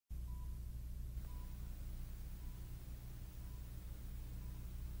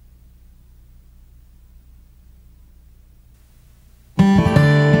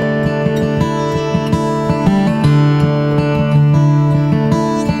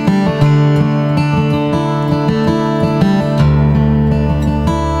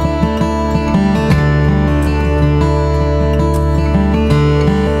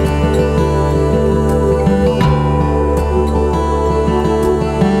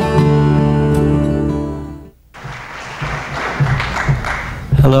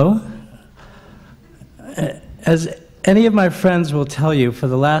Hello? As any of my friends will tell you, for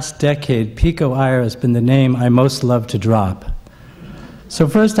the last decade, Pico Iyer has been the name I most love to drop. So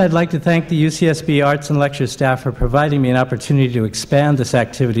first, I'd like to thank the UCSB Arts and Lecture staff for providing me an opportunity to expand this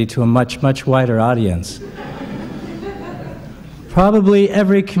activity to a much, much wider audience. Probably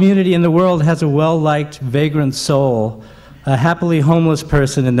every community in the world has a well-liked, vagrant soul, a happily homeless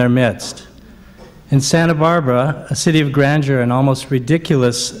person in their midst. In Santa Barbara, a city of grandeur and almost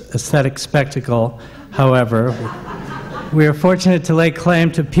ridiculous aesthetic spectacle, however, we are fortunate to lay claim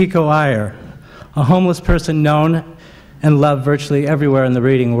to Pico Iyer, a homeless person known and loved virtually everywhere in the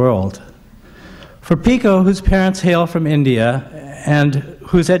reading world. For Pico, whose parents hail from India and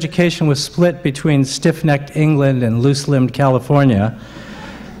whose education was split between stiff-necked England and loose-limbed California,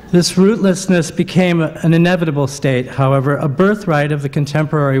 this rootlessness became an inevitable state, however, a birthright of the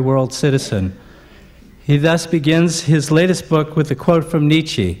contemporary world citizen. He thus begins his latest book with a quote from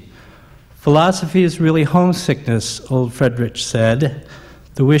Nietzsche: "Philosophy is really homesickness," old Friedrich said,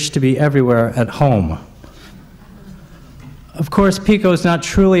 "the wish to be everywhere at home." Of course, Pico is not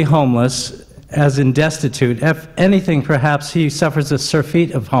truly homeless, as in destitute. If anything, perhaps he suffers a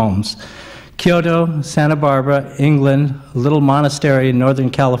surfeit of homes. Kyoto, Santa Barbara, England, a little monastery in Northern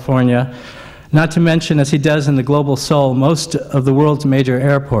California, not to mention, as he does in The Global Soul, most of the world's major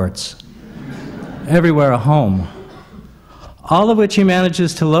airports. Everywhere a home. All of which he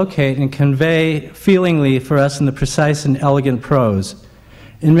manages to locate and convey feelingly for us in the precise and elegant prose.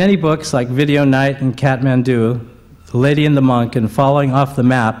 In many books like Video Night and Kathmandu, The Lady and the Monk, and Falling Off the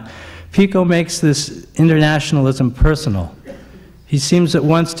Map, Pico makes this internationalism personal. He seems at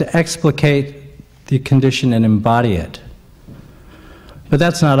once to explicate the condition and embody it. But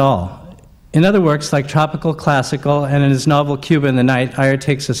that's not all. In other works like Tropical Classical and in his novel Cuba in the Night, Iyer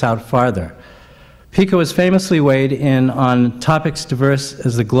takes us out farther. Pico has famously weighed in on topics diverse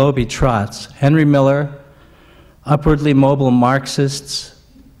as the globe he trots: Henry Miller, upwardly mobile Marxists,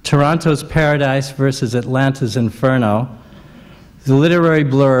 Toronto's Paradise versus Atlanta's Inferno, the literary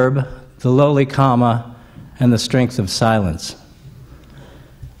blurb, the lowly comma, and the strength of silence.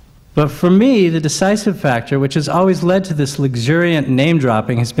 But for me, the decisive factor, which has always led to this luxuriant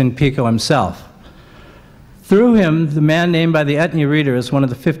name-dropping, has been Pico himself. Through him, the man named by the Etnie reader as one of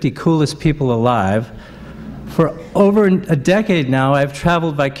the 50 coolest people alive, for over a decade now, I've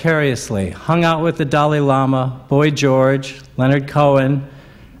traveled vicariously, hung out with the Dalai Lama, Boy George, Leonard Cohen,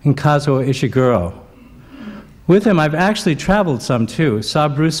 and Kazuo Ishiguro. With him, I've actually traveled some too. Saw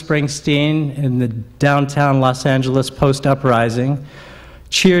Bruce Springsteen in the downtown Los Angeles post-uprising,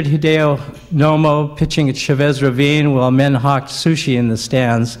 cheered Hideo Nomo pitching at Chavez Ravine while men hawked sushi in the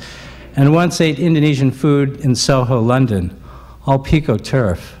stands, and once ate Indonesian food in Soho, London, all Pico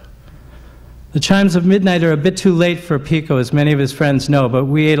turf. The chimes of midnight are a bit too late for Pico, as many of his friends know, but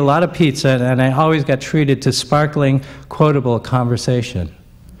we ate a lot of pizza, and I always got treated to sparkling, quotable conversation.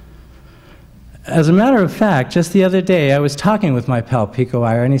 As a matter of fact, just the other day, I was talking with my pal Pico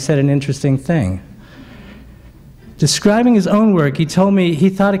Iyer, and he said an interesting thing. Describing his own work, he told me he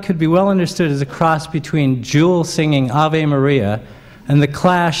thought it could be well understood as a cross between Jewel singing Ave Maria and The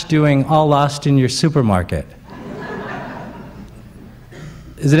Clash doing All Lost in Your Supermarket.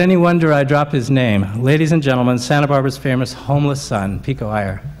 Is it any wonder I drop his name? Ladies and gentlemen, Santa Barbara's famous homeless son, Pico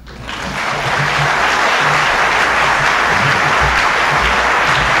Iyer.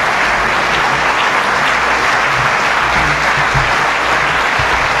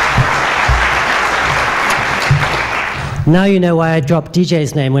 Now you know why I drop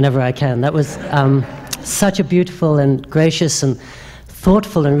DJ's name whenever I can. That was such a beautiful and gracious and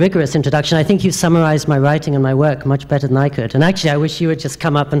thoughtful and rigorous introduction. I think you summarized my writing and my work much better than I could. And actually, I wish you would just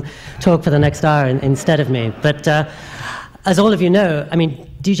come up and talk for the next hour instead of me. But as all of you know, I mean,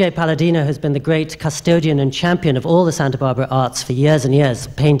 DJ Palladino has been the great custodian and champion of all the Santa Barbara arts for years and years: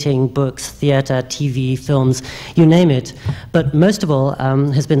 painting, books, theater, TV, films, you name it. But most of all,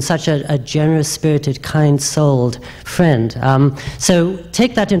 has been such a generous-spirited, kind-souled friend. So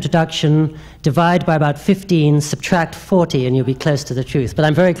take that introduction, divide by about 15, subtract 40, and you'll be close to the truth. But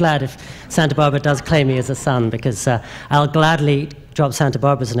I'm very glad if Santa Barbara does claim me as a son, because I'll gladly drop Santa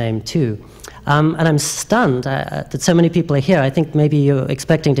Barbara's name too. And I'm stunned that so many people are here. I think maybe you're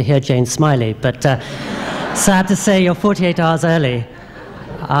expecting to hear Jane Smiley, but sad to say you're 48 hours early.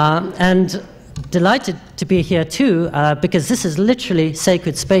 And delighted to be here too, because this is literally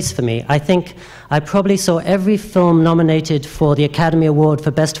sacred space for me. I think I probably saw every film nominated for the Academy Award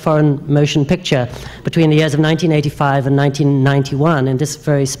for Best Foreign Motion Picture between the years of 1985 and 1991 in this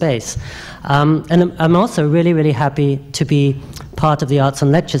very space. And I'm also really, really happy to be part of the Arts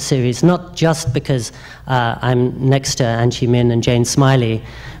and Lectures series, not just because I'm next to Angie Min and Jane Smiley,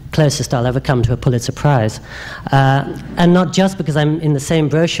 closest I'll ever come to a Pulitzer Prize, and not just because I'm in the same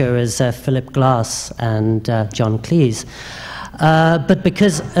brochure as Philip Glass and John Cleese, but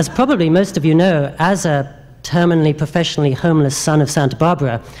because, as probably most of you know, as a terminally professionally homeless son of Santa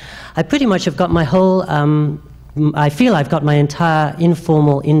Barbara, I pretty much have got my whole I feel I've got my entire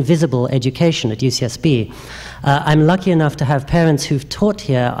informal, invisible education at UCSB. I'm lucky enough to have parents who've taught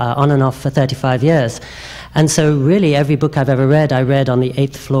here on and off for 35 years. And so really every book I've ever read, I read on the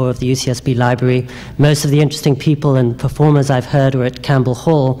 8th floor of the UCSB library. Most of the interesting people and performers I've heard were at Campbell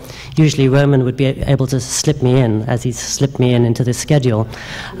Hall. Usually Roman would be able to slip me in, as he's slipped me in into this schedule.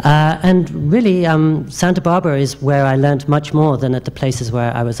 And really, Santa Barbara is where I learned much more than at the places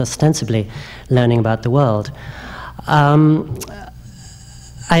where I was ostensibly learning about the world.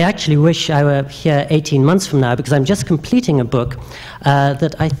 I actually wish I were here 18 months from now, because I'm just completing a book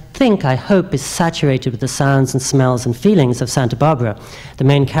that I hope is saturated with the sounds and smells and feelings of Santa Barbara. The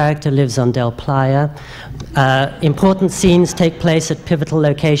main character lives on Del Playa. Important scenes take place at pivotal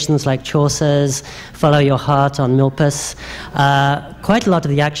locations like Chaucer's, Follow Your Heart on Milpas. Quite a lot of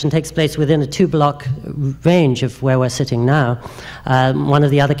the action takes place within a 2-block range of where we're sitting now. One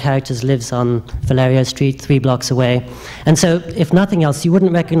of the other characters lives on Valerio Street, 3 blocks away. And so, if nothing else, you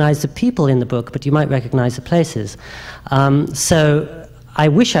wouldn't recognize the people in the book, but you might recognize the places. So I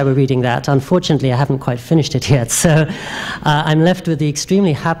wish I were reading that. Unfortunately, I haven't quite finished it yet. So I'm left with the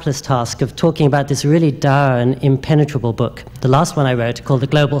extremely hapless task of talking about this really dour and impenetrable book, the last one I wrote, called The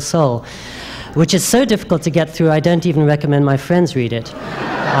Global Soul, which is so difficult to get through, I don't even recommend my friends read it.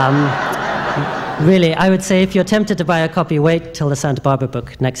 Really, I would say if you're tempted to buy a copy, wait till the Santa Barbara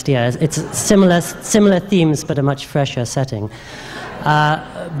book next year. It's similar themes, but a much fresher setting.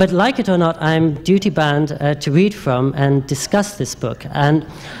 But like it or not, I'm duty-bound to read from and discuss this book. And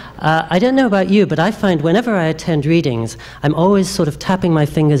I don't know about you, but I find whenever I attend readings, I'm always sort of tapping my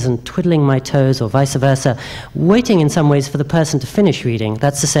fingers and twiddling my toes, or vice versa, waiting in some ways for the person to finish reading.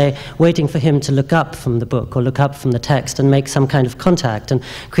 That's to say, waiting for him to look up from the book or look up from the text and make some kind of contact and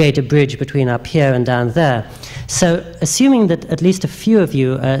create a bridge between up here and down there. So, assuming that at least a few of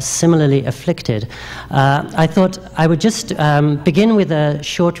you are similarly afflicted, I thought I would just begin with a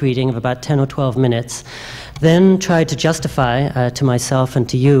short reading of about 10 or 12 minutes, then try to justify to myself and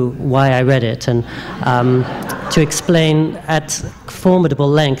to you why I read it, and to explain at formidable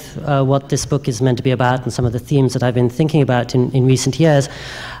length what this book is meant to be about and some of the themes that I've been thinking about in recent years,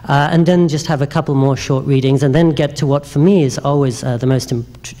 and then just have a couple more short readings, and then get to what for me is always the most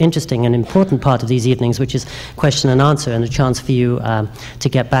interesting and important part of these evenings, which is question and answer, and a chance for you to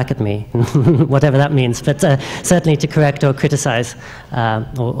get back at me, whatever that means, but certainly to correct or criticize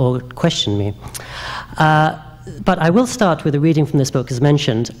or question me. But I will start with a reading from this book, as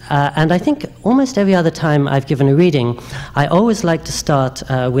mentioned, and I think almost every other time I've given a reading, I always like to start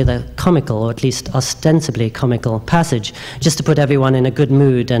with a comical, or at least ostensibly comical, passage, just to put everyone in a good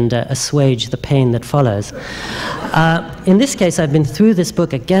mood and assuage the pain that follows. In this case, I've been through this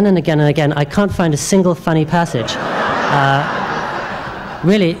book again and again and again. I can't find a single funny passage.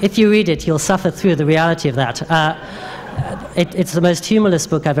 Really, if you read it, you'll suffer through the reality of that. It's the most humorless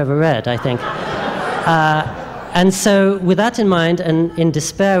book I've ever read, I think. And so, with that in mind, and in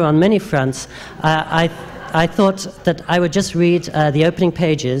despair on many fronts, I thought that I would just read the opening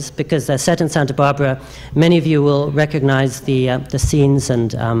pages, because they're set in Santa Barbara. Many of you will recognize the scenes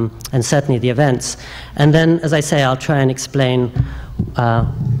and certainly the events. And then, as I say, I'll try and explain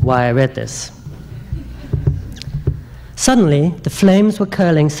why I read this. Suddenly, the flames were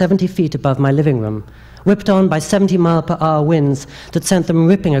curling 70 feet above my living room, whipped on by 70-mile-per-hour winds that sent them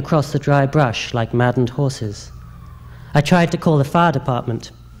ripping across the dry brush like maddened horses. I tried to call the fire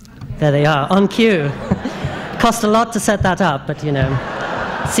department. There they are, on cue. Cost a lot to set that up, but, you know,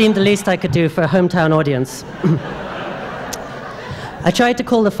 seemed the least I could do for a hometown audience. I tried to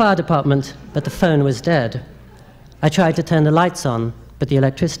call the fire department, but the phone was dead. I tried to turn the lights on, but the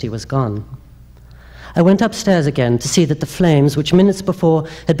electricity was gone. I went upstairs again to see that the flames, which minutes before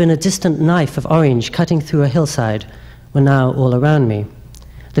had been a distant knife of orange cutting through a hillside, were now all around me.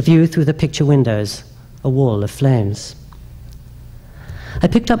 The view through the picture windows, a wall of flames. I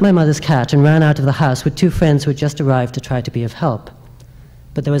picked up my mother's cat and ran out of the house with 2 friends who had just arrived to try to be of help.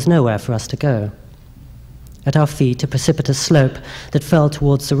 But there was nowhere for us to go. At our feet, a precipitous slope that fell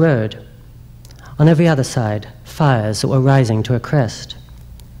towards the road. On every other side, fires that were rising to a crest.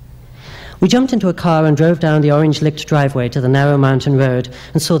 We jumped into a car and drove down the orange-licked driveway to the narrow mountain road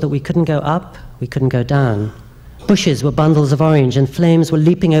and saw that we couldn't go up, we couldn't go down. Bushes were bundles of orange and flames were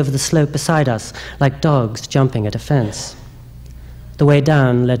leaping over the slope beside us like dogs jumping at a fence. The way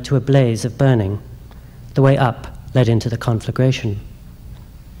down led to a blaze of burning. The way up led into the conflagration.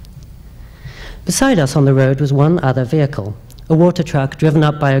 Beside us on the road was one other vehicle, a water truck driven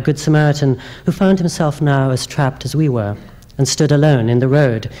up by a Good Samaritan who found himself now as trapped as we were, and stood alone in the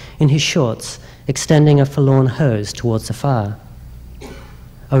road, in his shorts, extending a forlorn hose towards the fire.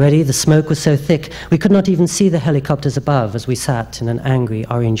 Already the smoke was so thick we could not even see the helicopters above as we sat in an angry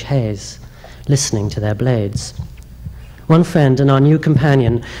orange haze, listening to their blades. One friend and our new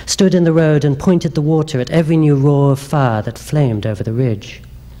companion stood in the road and pointed the water at every new roar of fire that flamed over the ridge.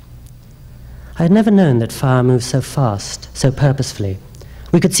 I had never known that fire moves so fast, so purposefully.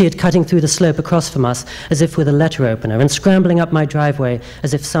 We could see it cutting through the slope across from us as if with a letter opener and scrambling up my driveway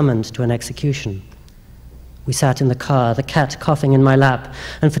as if summoned to an execution. We sat in the car, the cat coughing in my lap,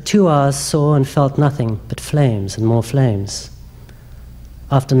 and for 2 hours saw and felt nothing but flames and more flames.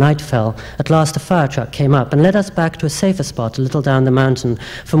 After night fell, at last a fire truck came up and led us back to a safer spot a little down the mountain,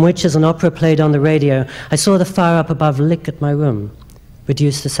 from which, as an opera played on the radio, I saw the fire up above lick at my room,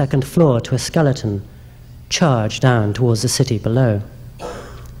 reduce the second floor to a skeleton, charge down towards the city below.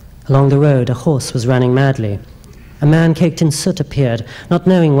 Along the road, a horse was running madly. A man caked in soot appeared, not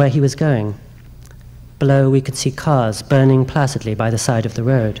knowing where he was going. Below, we could see cars burning placidly by the side of the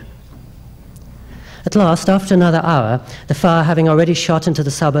road. At last, after another hour, the fire having already shot into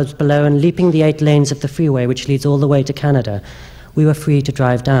the suburbs below and leaping the 8 lanes of the freeway which leads all the way to Canada, we were free to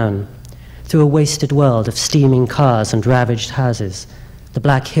drive down, through a wasted world of steaming cars and ravaged houses, the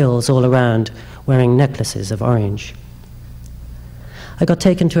black hills all around wearing necklaces of orange. I got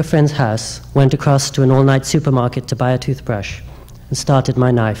taken to a friend's house, went across to an all-night supermarket to buy a toothbrush, and started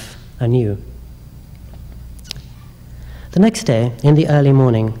my knife anew. The next day, in the early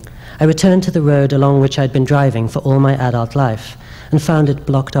morning, I returned to the road along which I'd been driving for all my adult life, and found it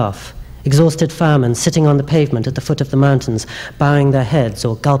blocked off, exhausted firemen sitting on the pavement at the foot of the mountains, bowing their heads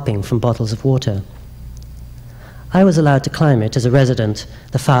or gulping from bottles of water. I was allowed to climb it as a resident,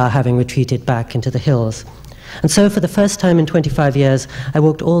 the fire having retreated back into the hills, and so for the first time in 25 years, I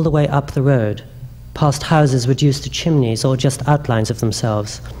walked all the way up the road, past houses reduced to chimneys or just outlines of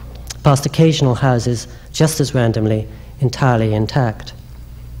themselves, past occasional houses, just as randomly, entirely intact.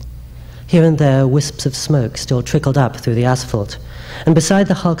 Here and there, wisps of smoke still trickled up through the asphalt, and beside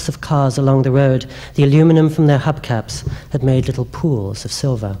the hulks of cars along the road, the aluminum from their hubcaps had made little pools of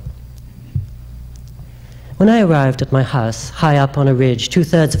silver. When I arrived at my house, high up on a ridge,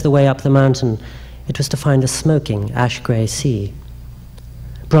 2/3 of the way up the mountain, it was to find a smoking, ash-grey sea.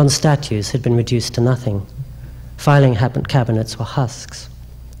 Bronze statues had been reduced to nothing. Filing cabinets were husks.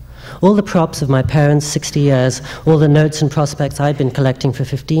 All the props of my parents' 60 years, all the notes and prospects I'd been collecting for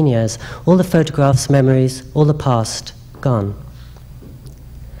 15 years, all the photographs, memories, all the past, gone.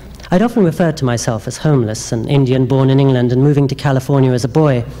 I'd often referred to myself as homeless, an Indian born in England and moving to California as a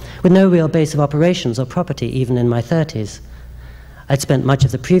boy, with no real base of operations or property even in my 30s. I'd spent much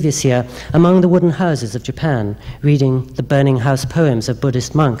of the previous year among the wooden houses of Japan, reading the burning house poems of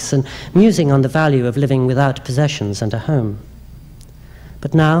Buddhist monks and musing on the value of living without possessions and a home.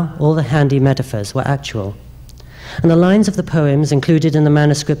 But now all the handy metaphors were actual, and the lines of the poems included in the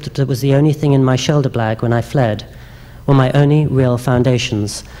manuscript that was the only thing in my shoulder bag when I fled were my only real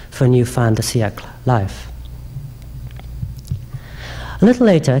foundations for a new fin de siècle life. A little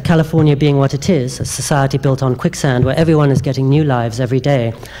later, California being what it is, a society built on quicksand where everyone is getting new lives every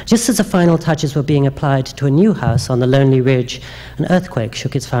day, just as the final touches were being applied to a new house on the lonely ridge, an earthquake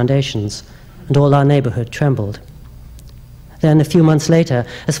shook its foundations, and all our neighborhood trembled. Then, a few months later,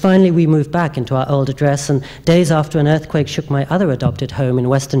 as finally we moved back into our old address, and days after an earthquake shook my other adopted home in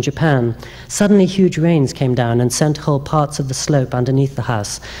western Japan, suddenly huge rains came down and sent whole parts of the slope underneath the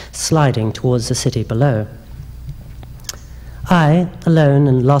house sliding towards the city below. I, alone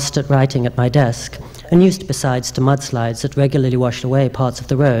and lost at writing at my desk, and used besides to mudslides that regularly washed away parts of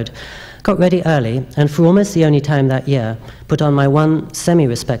the road, got ready early, and for almost the only time that year, put on my one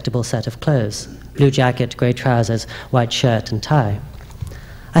semi-respectable set of clothes: blue jacket, grey trousers, white shirt and tie.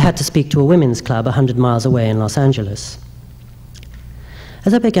 I had to speak to a women's club 100 miles away in Los Angeles.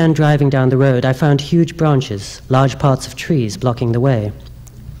 As I began driving down the road, I found huge branches, large parts of trees blocking the way.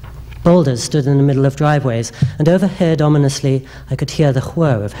 Boulders stood in the middle of driveways, and overhead, ominously, I could hear the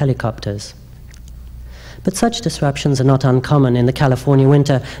whir of helicopters. But such disruptions are not uncommon in the California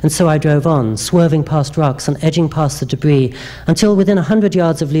winter, and so I drove on, swerving past rocks and edging past the debris, until within 100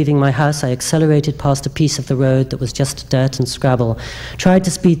 yards of leaving my house, I accelerated past a piece of the road that was just dirt and scrabble, tried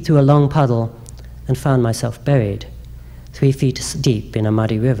to speed through a long puddle, and found myself buried, 3 feet deep in a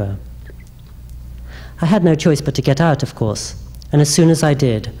muddy river. I had no choice but to get out, of course, and as soon as I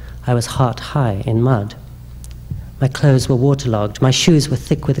did, I was heart high in mud. My clothes were waterlogged, my shoes were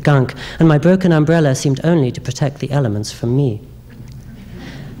thick with gunk, and my broken umbrella seemed only to protect the elements from me.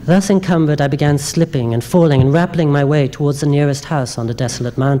 Thus encumbered, I began slipping and falling and rappelling my way towards the nearest house on the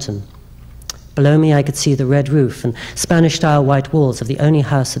desolate mountain. Below me, I could see the red roof and Spanish-style white walls of the only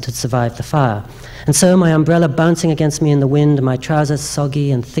house that had survived the fire. And so, my umbrella bouncing against me in the wind, my trousers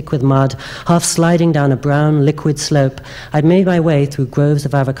soggy and thick with mud, half sliding down a brown, liquid slope, I made my way through groves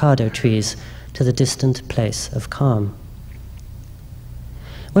of avocado trees to the distant place of calm.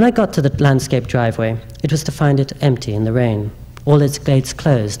 When I got to the landscape driveway, it was to find it empty in the rain, all its gates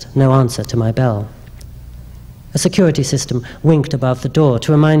closed, no answer to my bell. A security system winked above the door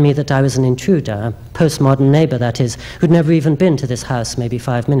to remind me that I was an intruder, a postmodern neighbor, that is, who'd never even been to this house maybe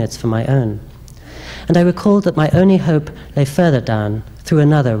 5 minutes from my own. And I recalled that my only hope lay further down, through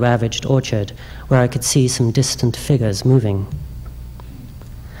another ravaged orchard, where I could see some distant figures moving.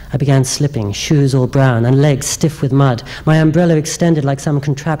 I began slipping, shoes all brown and legs stiff with mud, my umbrella extended like some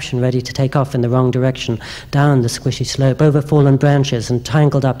contraption ready to take off in the wrong direction, down the squishy slope, over fallen branches and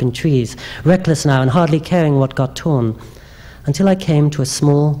tangled up in trees, reckless now and hardly caring what got torn, until I came to a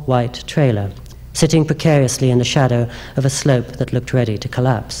small white trailer, sitting precariously in the shadow of a slope that looked ready to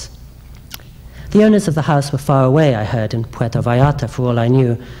collapse. The owners of the house were far away, I heard, in Puerto Vallarta for all I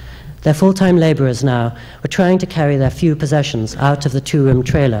knew. Their full-time laborers now were trying to carry their few possessions out of the two-room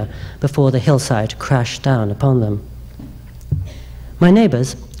trailer before the hillside crashed down upon them. My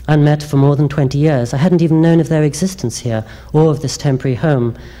neighbors, unmet for more than 20 years, I hadn't even known of their existence here or of this temporary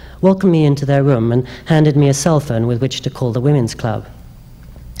home, welcomed me into their room and handed me a cell phone with which to call the women's club.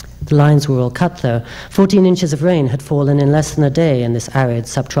 The lines were all cut, though. 14 inches of rain had fallen in less than a day in this arid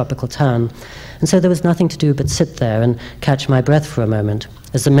subtropical town, and so there was nothing to do but sit there and catch my breath for a moment,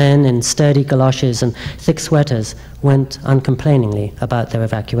 as the men in sturdy galoshes and thick sweaters went uncomplainingly about their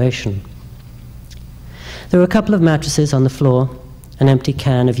evacuation. There were a couple of mattresses on the floor, an empty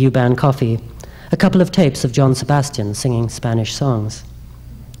can of U-Bahn coffee, a couple of tapes of John Sebastian singing Spanish songs.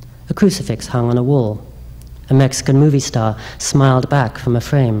 A crucifix hung on a wall. A Mexican movie star smiled back from a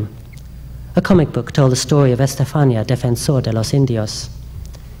frame. A comic book told the story of Estefania, Defensor de los Indios.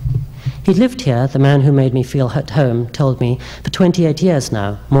 He'd lived here, the man who made me feel at home told me, for 28 years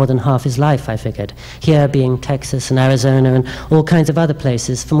now, more than half his life, I figured, here being Texas and Arizona and all kinds of other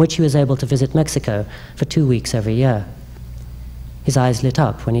places from which he was able to visit Mexico for 2 weeks every year. His eyes lit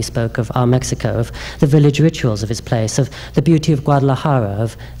up when he spoke of our Mexico, of the village rituals of his place, of the beauty of Guadalajara,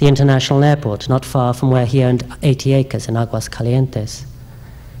 of the international airport not far from where he owned 80 acres in Aguas Calientes.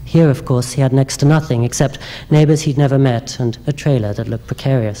 Here, of course, he had next to nothing except neighbors he'd never met and a trailer that looked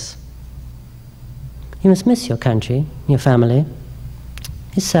precarious. You must miss your country, your family.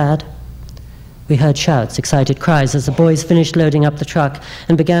 It's sad. We heard shouts, excited cries as the boys finished loading up the truck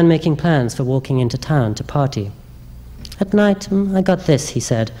and began making plans for walking into town to party. At night, I got this, he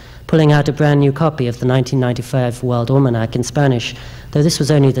said, pulling out a brand new copy of the 1995 World Almanac in Spanish, though this was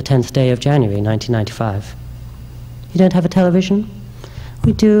only the 10th day of January, 1995. You don't have a television?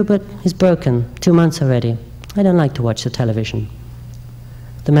 We do, but it's broken. 2 months already. I don't like to watch the television.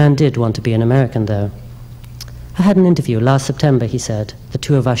 The man did want to be an American, though. I had an interview last September, he said, the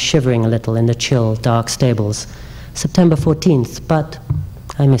two of us shivering a little in the chill, dark stables. September 14th, but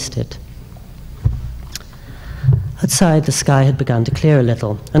I missed it. Outside, the sky had begun to clear a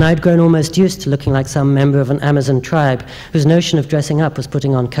little, and I'd grown almost used to looking like some member of an Amazon tribe whose notion of dressing up was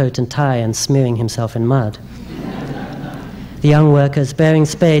putting on coat and tie and smearing himself in mud. The young workers, bearing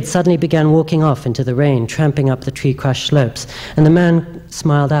spades, suddenly began walking off into the rain, tramping up the tree-crushed slopes, and the man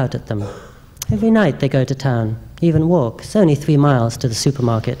smiled out at them. Every night they go to town, even walk. It's only 3 miles to the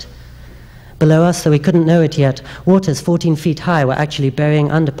supermarket. Below us, though we couldn't know it yet, waters 14 feet high were actually burying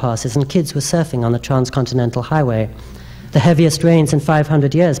underpasses and kids were surfing on the transcontinental highway. The heaviest rains in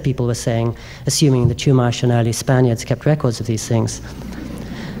 500 years, people were saying, assuming the Chumash and early Spaniards kept records of these things.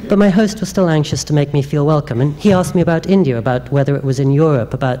 But my host was still anxious to make me feel welcome, and he asked me about India, about whether it was in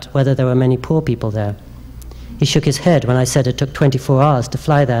Europe, about whether there were many poor people there. He shook his head when I said it took 24 hours to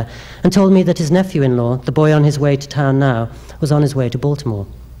fly there, and told me that his nephew-in-law, the boy on his way to town now, was on his way to Baltimore.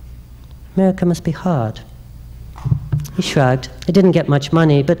 America must be hard. He shrugged. They didn't get much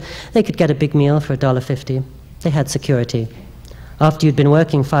money, but they could get a big meal for $1.50. They had security. After you'd been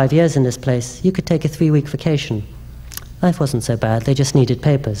working 5 years in this place, you could take a 3-week vacation. Life wasn't so bad, they just needed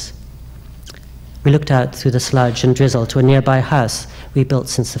papers. We looked out through the sludge and drizzle to a nearby house rebuilt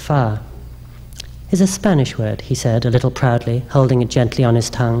since the fire. It's a Spanish word, he said, a little proudly, holding it gently on his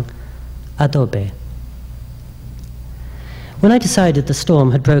tongue. Adobe. When I decided the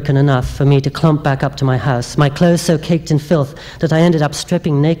storm had broken enough for me to clump back up to my house, my clothes so caked in filth that I ended up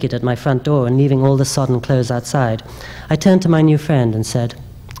stripping naked at my front door and leaving all the sodden clothes outside, I turned to my new friend and said,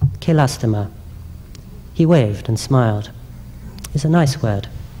 "Que lástima." He waved and smiled. It's a nice word.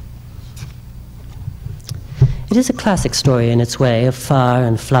 It is a classic story in its way of fire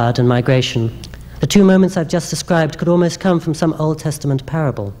and flood and migration. The two moments I've just described could almost come from some Old Testament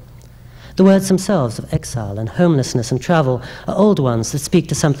parable. The words themselves of exile and homelessness and travel are old ones that speak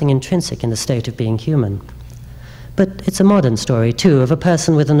to something intrinsic in the state of being human. But it's a modern story, too, of a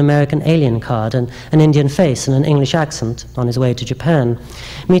person with an American alien card and an Indian face and an English accent on his way to Japan,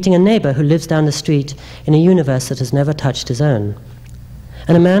 meeting a neighbor who lives down the street in a universe that has never touched his own.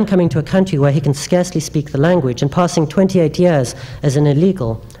 And a man coming to a country where he can scarcely speak the language and passing 28 years as an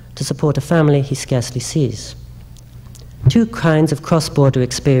illegal to support a family he scarcely sees. Two kinds of cross-border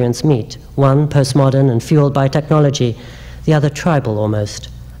experience meet, one postmodern and fueled by technology, the other tribal almost,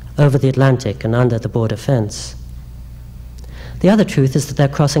 over the Atlantic and under the border fence. The other truth is that they're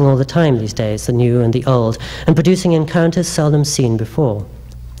crossing all the time these days, the new and the old, and producing encounters seldom seen before.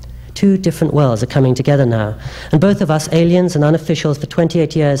 Two different worlds are coming together now, and both of us, aliens and unofficials for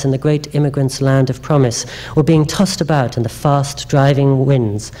 28 years in the great immigrants' land of promise, were being tossed about in the fast, driving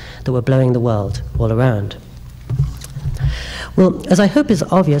winds that were blowing the world all around. Well, as I hope is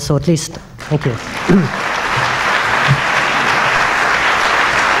obvious, or at least, thank you.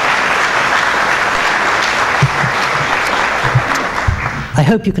 I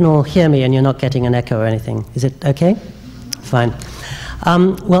hope you can all hear me and you're not getting an echo or anything. Is it okay? Fine.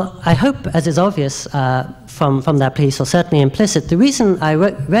 Well, I hope, as is obvious from that piece, or certainly implicit, the reason I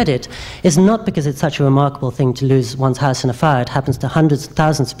read it is not because it's such a remarkable thing to lose one's house in a fire. It happens to hundreds of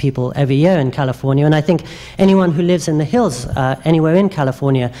thousands of people every year in California, and I think anyone who lives in the hills anywhere in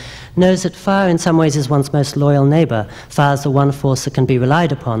California knows that fire in some ways is one's most loyal neighbor. Fire is the one force that can be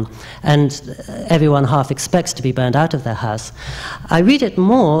relied upon, and everyone half expects to be burned out of their house. I read it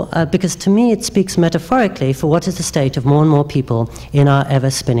more because to me it speaks metaphorically for what is the state of more and more people in our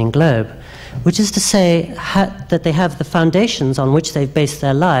ever-spinning globe, which is to say that they have the foundations on which they've based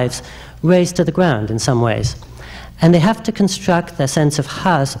their lives razed to the ground in some ways. And they have to construct their sense of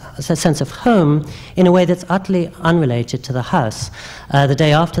house, their sense of home, in a way that's utterly unrelated to the house. The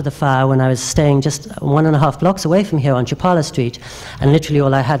day after the fire, when I was staying just 1.5 blocks away from here on Chapala Street, and literally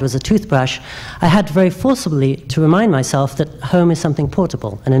all I had was a toothbrush, I had very forcibly to remind myself that home is something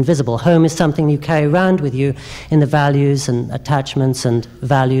portable and invisible. Home is something you carry around with you in the values and attachments and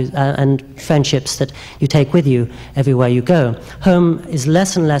values and friendships that you take with you everywhere you go. Home is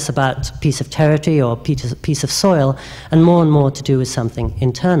less and less about a piece of territory or a piece of soil, and more to do with something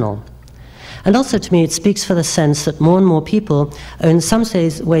internal. And also to me it speaks for the sense that more and more people are in some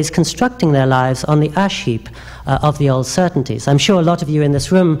ways constructing their lives on the ash heap of the old certainties. I'm sure a lot of you in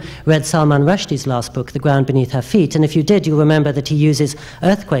this room read Salman Rushdie's last book, The Ground Beneath Her Feet, and if you did, you'll remember that he uses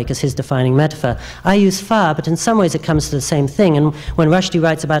earthquake as his defining metaphor. I use fire, but in some ways it comes to the same thing, and when Rushdie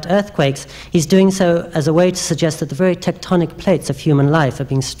writes about earthquakes, he's doing so as a way to suggest that the very tectonic plates of human life are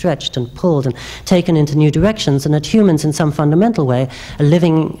being stretched and pulled and taken into new directions, and that humans in some fundamental way are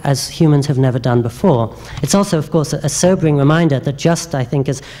living as humans have never done before. It's also, of course, a sobering reminder that just, I think,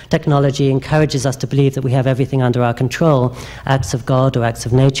 as technology encourages us to believe that we have everything under our control, acts of God or acts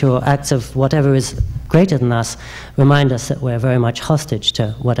of nature or acts of whatever is greater than us remind us that we're very much hostage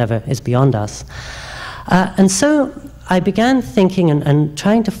to whatever is beyond us. And so I began thinking and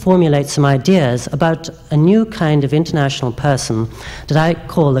trying to formulate some ideas about a new kind of international person that I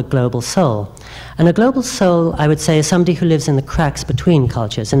call a global soul. And a global soul, I would say, is somebody who lives in the cracks between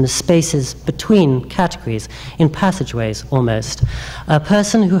cultures, in the spaces between categories, in passageways almost. A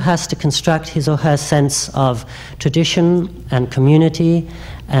person who has to construct his or her sense of tradition and community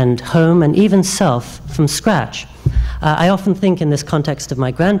and home and even self from scratch. I often think in this context of my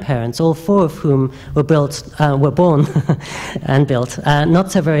grandparents, all four of whom were born and built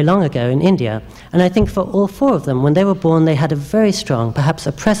not so very long ago in India. And I think for all four of them, when they were born, they had a very strong, perhaps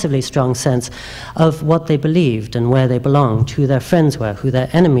oppressively strong sense of what they believed and where they belonged, who their friends were, who their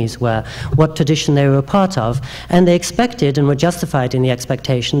enemies were, what tradition they were a part of. And they expected and were justified in the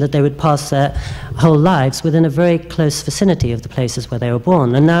expectation that they would pass their whole lives within a very close vicinity of the places where they were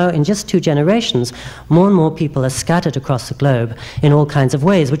born. And now, in just 2 generations, more and more people are scattered scattered across the globe in all kinds of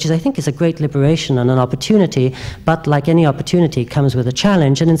ways, which I think is a great liberation and an opportunity, but like any opportunity comes with a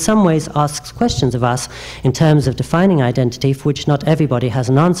challenge, and in some ways asks questions of us in terms of defining identity for which not everybody has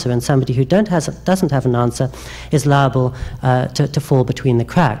an answer, and somebody who doesn't have an answer is liable to fall between the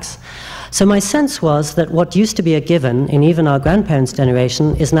cracks. So my sense was that what used to be a given in even our grandparents'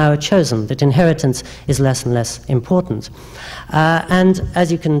 generation is now a chosen, that inheritance is less and less important. And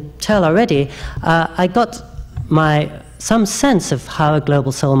as you can tell already, I got some sense of how a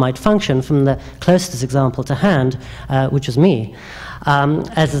global soul might function from the closest example to hand, which was me.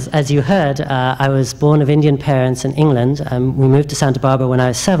 As you heard, I was born of Indian parents in England. We moved to Santa Barbara when I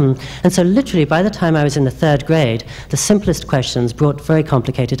was 7, and so literally by the time I was in the 3rd grade, the simplest questions brought very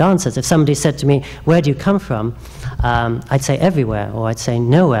complicated answers. If somebody said to me, "Where do you come from?" I'd say everywhere, or I'd say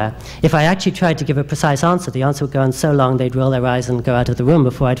nowhere. If I actually tried to give a precise answer, the answer would go on so long they'd roll their eyes and go out of the room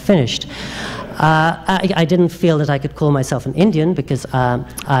before I'd finished. I didn't feel that I could call myself an Indian because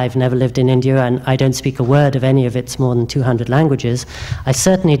I've never lived in India and I don't speak a word of any of its more than 200 languages. I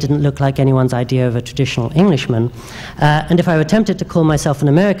certainly didn't look like anyone's idea of a traditional Englishman. And if I attempted to call myself an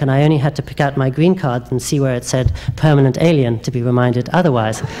American, I only had to pick out my green card and see where it said permanent alien to be reminded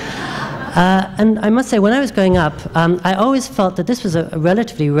otherwise. And I must say, when I was growing up, I always felt that this was a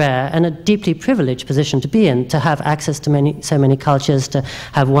relatively rare and a deeply privileged position to be in, to have access to so many cultures, to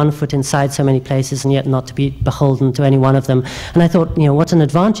have one foot inside so many places and yet not to be beholden to any one of them. And I thought, what an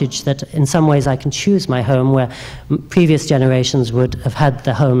advantage that in some ways I can choose my home where previous generations would have had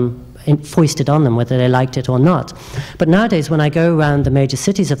the home foisted on them, whether they liked it or not. But nowadays, when I go around the major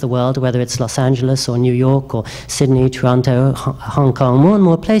cities of the world, whether it's Los Angeles or New York or Sydney, Toronto, Hong Kong, more and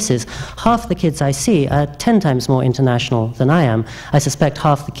more places, half the kids I see are 10 times more international than I am. I suspect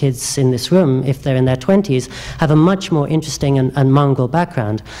half the kids in this room, if they're in their 20s, have a much more interesting and Mongol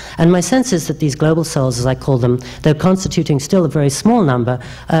background. And my sense is that these global souls, as I call them, though constituting still a very small number,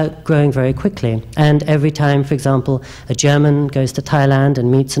 are growing very quickly. And every time, for example, a German goes to Thailand and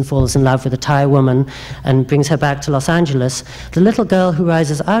meets and falls in love with a Thai woman and brings her back to Los Angeles, the little girl who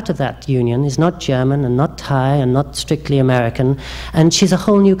rises out of that union is not German and not Thai and not strictly American, and she's a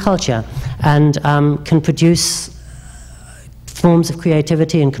whole new culture and can produce forms of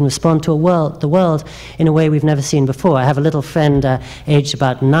creativity and can respond to the world in a way we've never seen before. I have a little friend aged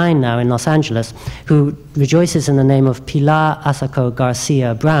about 9 now in Los Angeles who rejoices in the name of Pilar Asako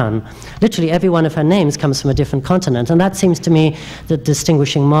Garcia Brown. Literally every one of her names comes from a different continent, and that seems to me the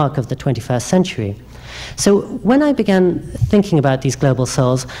distinguishing mark of the 21st century. So when I began thinking about these global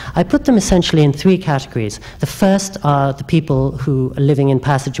souls, I put them essentially in 3 categories. The first are the people who are living in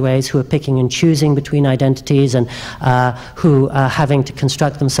passageways, who are picking and choosing between identities and who are having to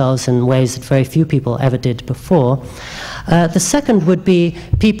construct themselves in ways that very few people ever did before. The second would be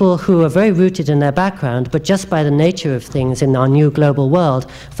people who are very rooted in their background, but just by the nature of things in our new global world,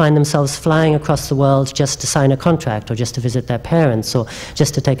 find themselves flying across the world just to sign a contract or just to visit their parents or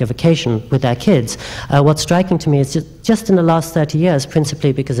just to take a vacation with their kids. What's striking to me is just in the last 30 years,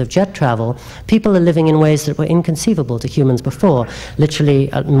 principally because of jet travel, people are living in ways that were inconceivable to humans before. Literally,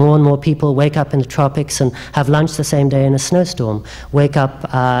 more and more people wake up in the tropics and have lunch the same day in a snowstorm, wake up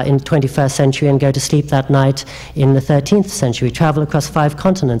in the 21st century and go to sleep that night in the 13th century, travel across 5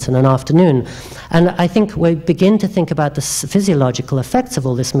 continents in an afternoon. And I think we begin to think about the physiological effects of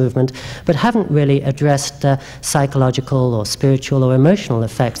all this movement, but haven't really addressed the psychological or spiritual or emotional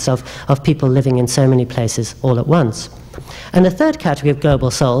effects of people living in so many places all at once. And the third category of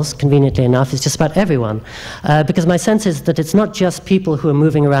global souls, conveniently enough, is just about everyone. Because my sense is that it's not just people who are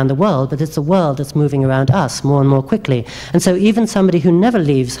moving around the world, but it's the world that's moving around us more and more quickly. And so even somebody who never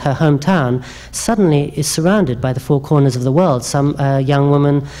leaves her hometown suddenly is surrounded by the 4 corners of the world. Some young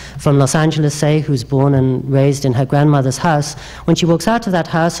woman from Los Angeles, say, who's born and raised in her grandmother's house, when she walks out of that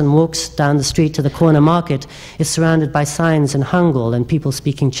house and walks down the street to the corner market, is surrounded by signs in Hangul and people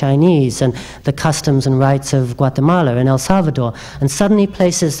speaking Chinese and the customs and rights of Guatemala and El Salvador, and suddenly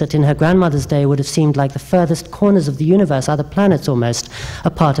places that in her grandmother's day would have seemed like the furthest corners of the universe, other planets almost,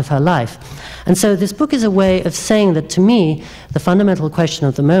 a part of her life. And so this book is a way of saying that, to me, the fundamental question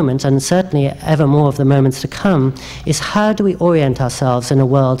of the moment, and certainly ever more of the moments to come, is how do we orient ourselves in a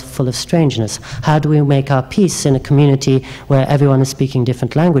world full of strangeness? How do we make our peace in a community where everyone is speaking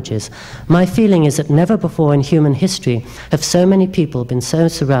different languages? My feeling is that never before in human history have so many people been so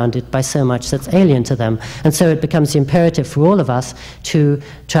surrounded by so much that's alien to them, and so it becomes the imperative for all of us to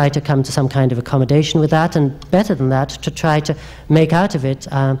try to come to some kind of accommodation with that, and better than that, to try to make out of it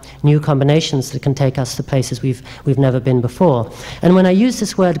new combinations that can take us to places we've never been before. And when I use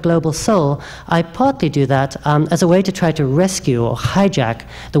this word global soul, I partly do that as a way to try to rescue or hijack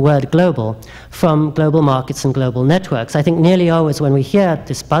the word global from global markets and global networks. I think nearly always when we hear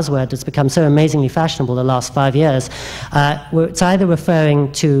this buzzword that's become so amazingly fashionable the last 5 years, it's either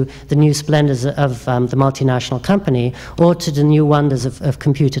referring to the new splendors of the multinational company or to the new wonders of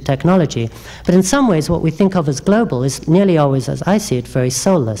computer technology. But in some ways, what we think of as global is nearly always, as I see it, very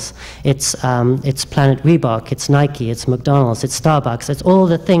soulless. It's Planet Reebok, it's Nike, it's McDonald's, it's Starbucks, it's all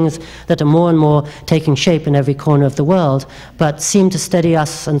the things that are more and more taking shape in every corner of the world, but seem to steady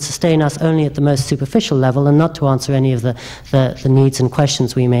us and sustain us only at the most superficial level and not to answer any of the needs and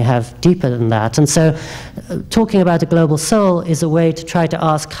questions we may have deeper than that. And so talking about a global soul is a way to try to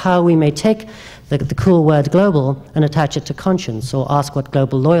ask how we may take the cool word global and attach it to conscience, or ask what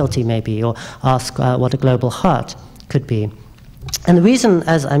global loyalty may be, or ask what a global heart could be. And the reason,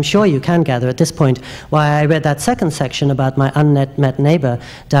 as I'm sure you can gather at this point, why I read that second section about my unmet neighbor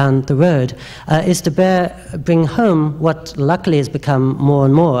down the road is to bring home what luckily has become more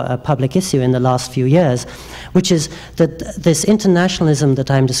and more a public issue in the last few years, which is that this internationalism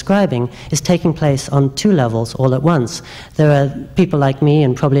that I'm describing is taking place on two levels all at once. There are people like me,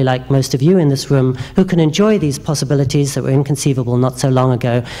 and probably like most of you in this room, who can enjoy these possibilities that were inconceivable not so long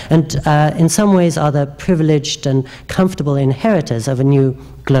ago, and in some ways are the privileged and comfortable inheritors of a new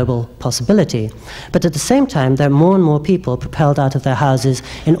global possibility. But at the same time, there are more and more people propelled out of their houses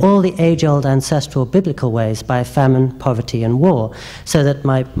in all the age-old ancestral biblical ways by famine, poverty, and war, so that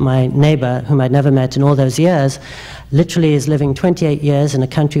my neighbor, whom I'd never met in all those years, literally is living 28 years in a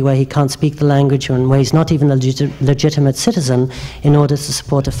country where he can't speak the language and where he's not even a legitimate citizen in order to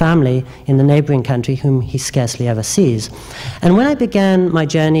support a family in the neighboring country whom he scarcely ever sees. And when I began my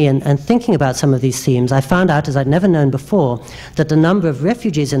journey and thinking about some of these themes, I found out, as I'd never known before, that the number of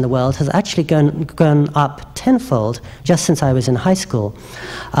refugees in the world has actually gone up tenfold just since I was in high school.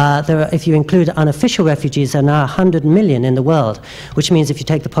 If you include unofficial refugees, there are now 100 million in the world, which means if you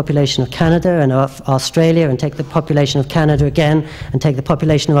take the population of Canada and of Australia and take the population of Canada again and take the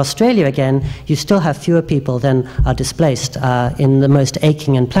population of Australia again, you still have fewer people than are displaced in the most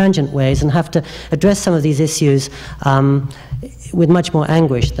aching and plangent ways, and have to address some of these issues with much more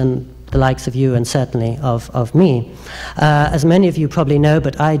anguish than the likes of you and certainly of me. As many of you probably know,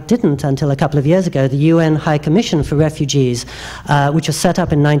 but I didn't until a couple of years ago, the UN High Commission for Refugees, which was set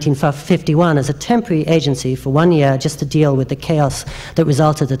up in 1951 as a temporary agency for 1 year just to deal with the chaos that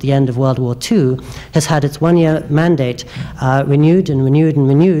resulted at the end of World War II, has had its 1-year mandate renewed and renewed and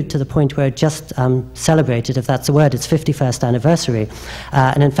renewed to the point where it just celebrated, if that's the word, its 51st anniversary,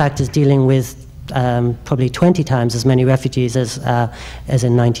 and in fact is dealing with probably 20 times as many refugees as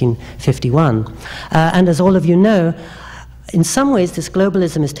in 1951. And as all of you know, in some ways this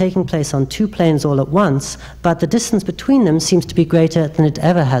globalism is taking place on two planes all at once, but the distance between them seems to be greater than it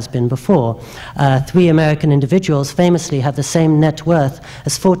ever has been before. 3 American individuals famously have the same net worth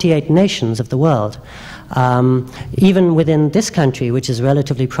as 48 nations of the world. Even within this country, which is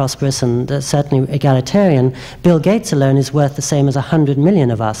relatively prosperous and certainly egalitarian, Bill Gates alone is worth the same as 100 million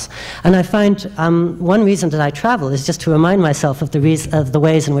of us. And I find one reason that I travel is just to remind myself of the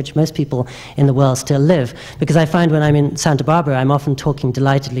ways in which most people in the world still live. Because I find when I'm in Santa Barbara, I'm often talking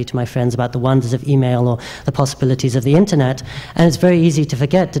delightedly to my friends about the wonders of email or the possibilities of the internet. And it's very easy to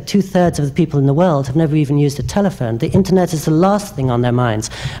forget that 2/3 of the people in the world have never even used a telephone. The internet is the last thing on their minds.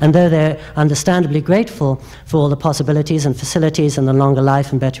 And though they're understandably grateful for all the possibilities and facilities and the longer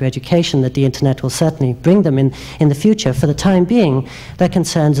life and better education that the internet will certainly bring them in the future, for the time being, their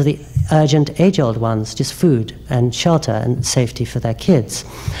concerns are the urgent age-old ones, just food and shelter and safety for their kids.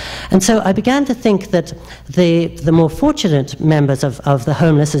 And so I began to think that the more fortunate members of the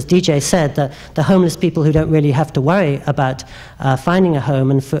homeless, as DJ said, the homeless people who don't really have to worry about finding a home,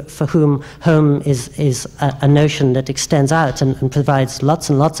 and for whom home is a notion that extends out and provides lots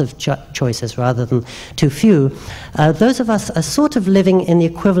and lots of choices rather than too few, those of us are sort of living in the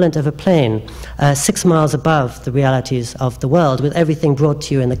equivalent of a plane 6 miles above the realities of the world, with everything brought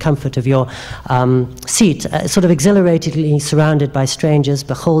to you in the comfort of your seat, sort of exhilaratingly surrounded by strangers,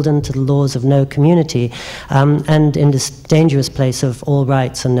 beholden to the laws of no community, and in this dangerous place of all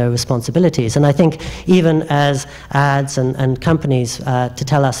rights and no responsibilities. And I think even as ads and companies to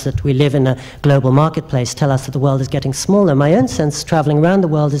tell us that we live in a global marketplace tell us that the world is getting smaller, my own sense traveling around the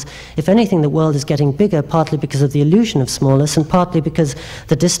world is, if anything, the world is getting bigger, partly because of the illusion of smallness, and partly because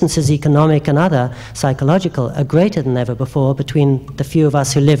the distances, economic and other, psychological, are greater than ever before between the few of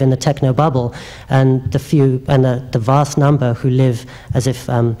us who live in the techno bubble and the few and the vast number who live as if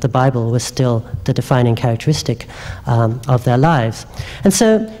the Bible was still the defining characteristic of their lives. And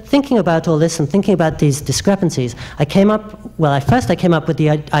so, thinking about all this and thinking about these discrepancies, I came up with the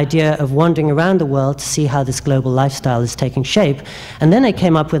idea of wandering around the world to see how this global lifestyle is taking shape. And then I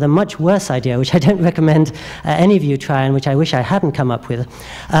came up with a much worse idea, which I don't recommend any of you try, and which I wish I hadn't come up with,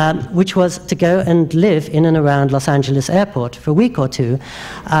 which was to go and live in and around Los Angeles airport for a week or two,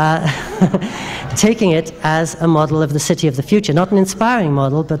 taking it as a model of the city of the future. Not an inspiring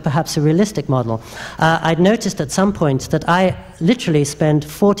model, but perhaps a realistic model. I'd noticed at some point that I literally spend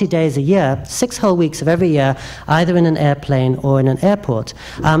 40 days a year, 6 whole weeks of every year, either in an airplane or in an airport,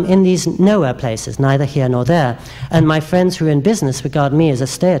 in these nowhere places, neither here nor there. And my friends who are in business regard me as a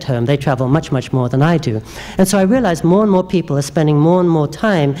stay-at-home. They travel much, much more than I do. And so I realized more and more people are spending more and more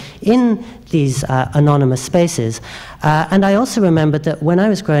time in these anonymous spaces. And I also remembered that when I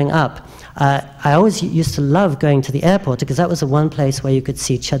was growing up, I always used to love going to the airport because that was the one place where you could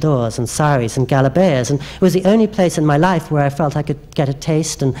see chadors and saris and galabeas, and it was the only place in my life where I felt I could get a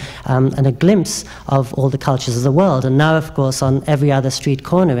taste and a glimpse of all the cultures of the world. And now, of course, on every other street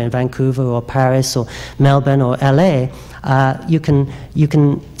corner in Vancouver or Paris or Melbourne or LA, you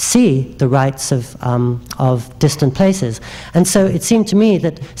can see the rights of distant places. And so it seemed to me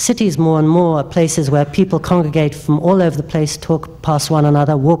that cities more and more are places where people congregate from all over the place, talk past one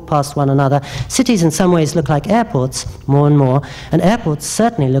another, walk past one another. Cities in some ways look like airports more and more, and airports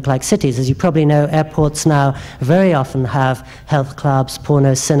certainly look like cities. As you probably know, airports now very often have health clubs,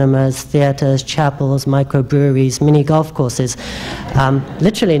 porno cinemas, theaters, chapels, microbreweries, mini golf courses.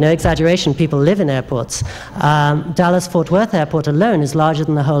 Literally, no exaggeration, people live in airports. Dallas-Fort Worth Airport alone is larger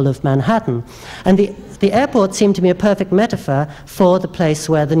than the whole of Manhattan. And the airport seemed to me a perfect metaphor for the place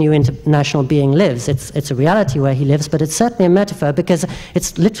where the new international being lives. It's a reality where he lives, but it's certainly a metaphor because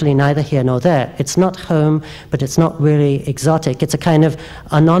it's literally neither here nor there. It's not home, but it's not really exotic. It's a kind of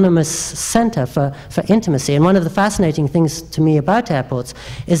anonymous center for intimacy. And one of the fascinating things to me about airports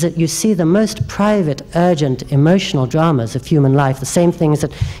is that you see the most private, urgent, emotional dramas of human life, the same things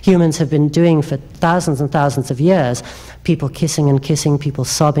that humans have been doing for thousands and thousands of years. People kissing and kissing, people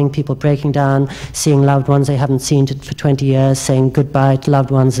sobbing, people breaking down, seeing loved ones they haven't seen for 20 years, saying goodbye to loved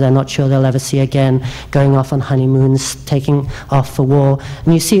ones they're not sure they'll ever see again, going off on honeymoons, taking off for war.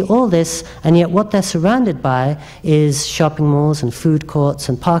 And you see all this, and yet what they're surrounded by is shopping malls and food courts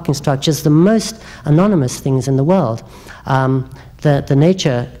and parking structures, the most anonymous things in the world. The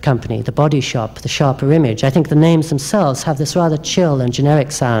nature company, the body shop, the sharper image. I think the names themselves have this rather chill and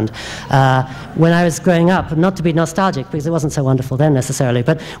generic sound. When I was growing up, not to be nostalgic, because it wasn't so wonderful then necessarily,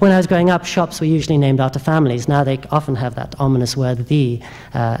 but when I was growing up, shops were usually named after families. Now they often have that ominous word, the,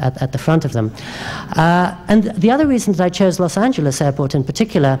 at the front of them. And the other reason that I chose Los Angeles Airport in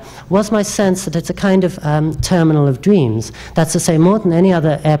particular was my sense that it's a kind of terminal of dreams. That's to say, more than any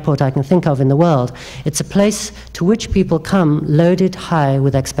other airport I can think of in the world, it's a place to which people come loaded high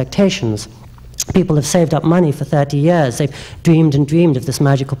with expectations. People have saved up money for 30 years. They've dreamed and dreamed of this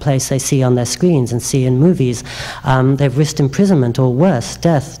magical place they see on their screens and see in movies. They've risked imprisonment or worse,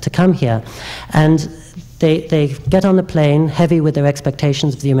 death, to come here. And they get on the plane, heavy with their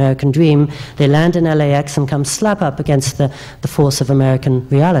expectations of the American dream. They land in LAX and come slap up against the force of American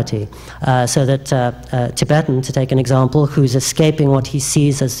reality. So that Tibetan, to take an example, who's escaping what he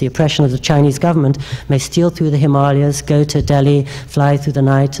sees as the oppression of the Chinese government, may steal through the Himalayas, go to Delhi, fly through the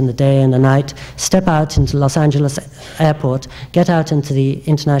night and the day and the night, step out into Los Angeles Airport, get out into the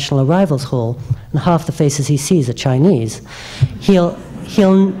International Arrivals Hall, and half the faces he sees are Chinese.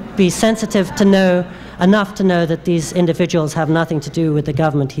 He'll be sensitive to know enough to know that these individuals have nothing to do with the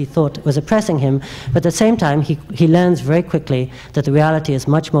government he thought was oppressing him, but at the same time he learns very quickly that the reality is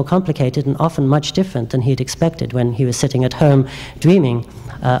much more complicated and often much different than he'd expected when he was sitting at home dreaming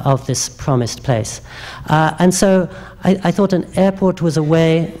of this promised place. And so I thought an airport was a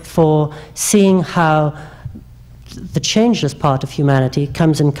way for seeing how the changeless part of humanity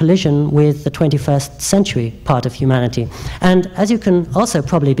comes in collision with the 21st century part of humanity. And as you can also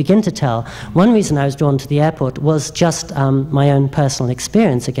probably begin to tell, one reason I was drawn to the airport was just my own personal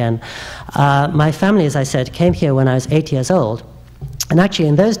experience again. My family, as I said, came here when I was 8 years old. And actually,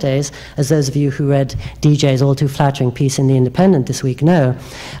 in those days, as those of you who read DJ's all too flattering piece in The Independent this week know,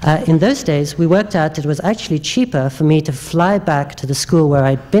 in those days, we worked out that it was actually cheaper for me to fly back to the school where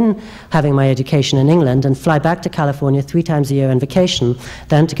I'd been having my education in England and fly back to California 3 times a year on vacation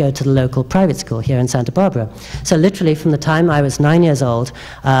than to go to the local private school here in Santa Barbara. So literally, from the time I was 9 years old,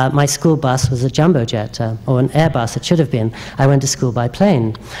 my school bus was a jumbo jet, or an Airbus, it should have been. I went to school by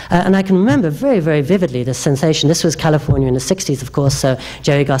plane. And I can remember very, very vividly this sensation. This was California in the 60s, of course, so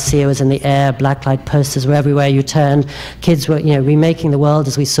Jerry Garcia was in the air, blacklight posters were everywhere you turned. Kids were, remaking the world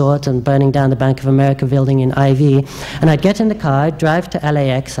as we saw it and burning down the Bank of America building in IV. And I'd get in the car, I'd drive to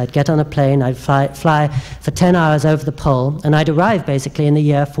LAX, I'd get on a plane, I'd fly for 10 hours over the pole, and I'd arrive basically in the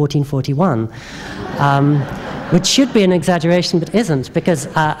year 1441. Which should be an exaggeration, but isn't, because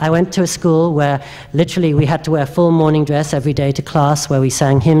I went to a school where literally we had to wear full morning dress every day to class, where we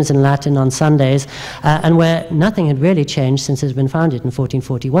sang hymns in Latin on Sundays, and where nothing had really changed since it had been founded in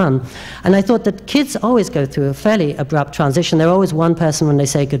 1441. And I thought that kids always go through a fairly abrupt transition. They're always one person when they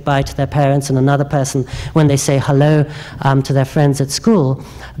say goodbye to their parents and another person when they say hello to their friends at school.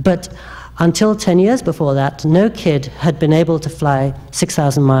 But until 10 years before that, no kid had been able to fly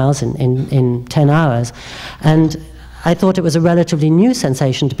 6,000 miles in 10 hours. And I thought it was a relatively new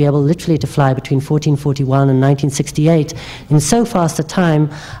sensation to be able literally to fly between 1441 and 1968 in so fast a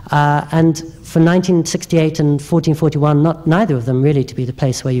time, and for 1968 and 1441, neither of them really to be the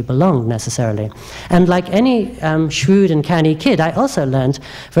place where you belonged necessarily. And like any shrewd and canny kid, I also learned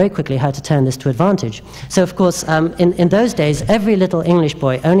very quickly how to turn this to advantage. So of course, in those days, every little English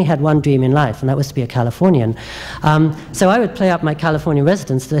boy only had one dream in life, and that was to be a Californian. So I would play up my California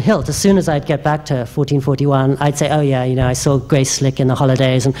residence to the hilt. As soon as I'd get back to 1441, I'd say, oh yeah, I saw Grace Slick in the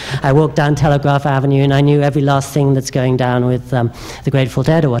holidays, and I walked down Telegraph Avenue, and I knew every last thing that's going down with the Grateful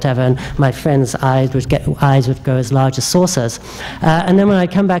Dead or whatever, and my friends' eyes would go as large as saucers. And then when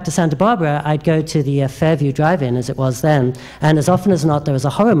I'd come back to Santa Barbara, I'd go to the Fairview Drive-In, as it was then, and as often as not, there was a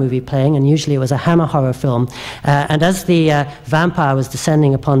horror movie playing, and usually it was a Hammer horror film. And as the vampire was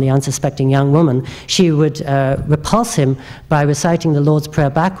descending upon the unsuspecting young woman, she would repulse him by reciting the Lord's Prayer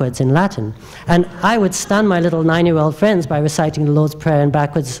backwards in Latin. And I would stun my little 9-year-old friends by reciting the Lord's Prayer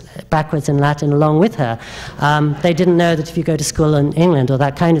backwards in Latin along with her. They didn't know that if you go to school in England, or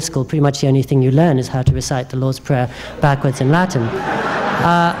that kind of school, pretty much the only thing you learn is how to recite the Lord's Prayer backwards in Latin.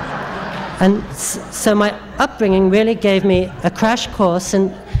 And so my upbringing really gave me a crash course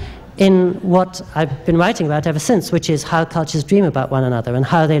in what I've been writing about ever since, which is how cultures dream about one another and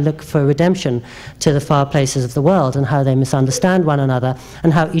how they look for redemption to the far places of the world, and how they misunderstand one another,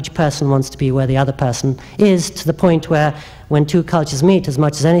 and how each person wants to be where the other person is, to the point where when two cultures meet, as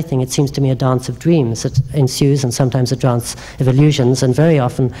much as anything, it seems to me a dance of dreams that ensues, and sometimes a dance of illusions, and very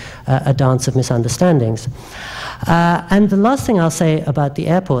often a dance of misunderstandings. And the last thing I'll say about the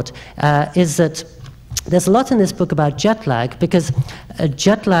airport is that there's a lot in this book about jet lag, because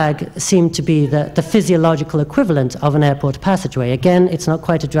jet lag seemed to be the physiological equivalent of an airport passageway. Again, it's not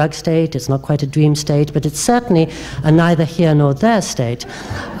quite a drug state, it's not quite a dream state, but it's certainly a neither here nor there state.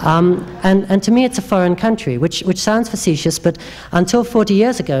 And to me, it's a foreign country, which sounds facetious, but until 40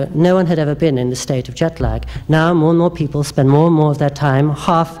 years ago, no one had ever been in the state of jet lag. Now, more and more people spend more and more of their time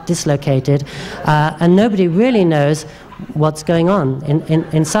half dislocated, and nobody really knows what's going on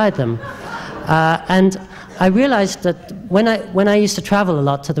inside them. And I realized that when I used to travel a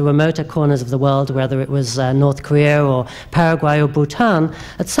lot to the remoter corners of the world, whether it was North Korea or Paraguay or Bhutan,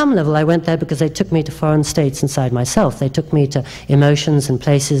 at some level I went there because they took me to foreign states inside myself. They took me to emotions and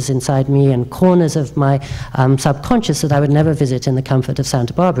places inside me and corners of my subconscious that I would never visit in the comfort of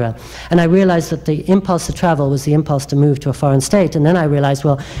Santa Barbara. And I realized that the impulse to travel was the impulse to move to a foreign state. And then I realized,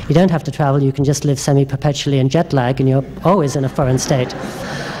 well, you don't have to travel, you can just live semi-perpetually in jet lag, and you're always in a foreign state.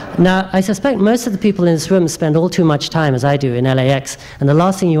 Now, I suspect most of the people in this room spend all too much time, as I do, in LAX, and the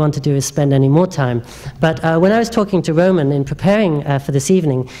last thing you want to do is spend any more time. But when I was talking to Roman in preparing for this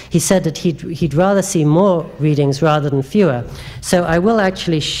evening, he said that he'd rather see more readings rather than fewer. So I will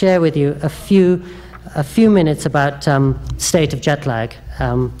actually share with you a few minutes about state of jet lag.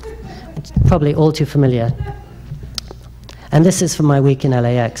 It's probably all too familiar. And this is from my week in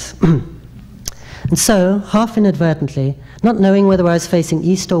LAX. And so, half inadvertently, not knowing whether I was facing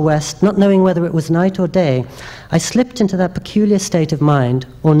east or west, not knowing whether it was night or day, I slipped into that peculiar state of mind,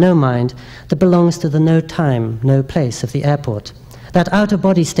 or no mind, that belongs to the no time, no place of the airport. That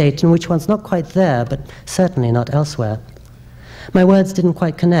outer-body state in which one's not quite there, but certainly not elsewhere. My words didn't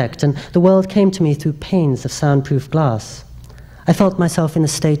quite connect, and the world came to me through panes of soundproof glass. I felt myself in a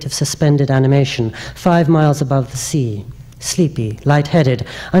state of suspended animation, 5 miles above the sea. Sleepy, lightheaded,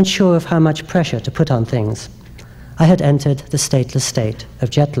 unsure of how much pressure to put on things. I had entered the stateless state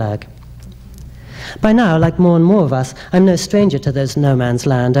of jet lag. By now, like more and more of us, I'm no stranger to this no man's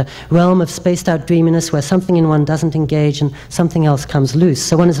land, a realm of spaced-out dreaminess where something in one doesn't engage and something else comes loose,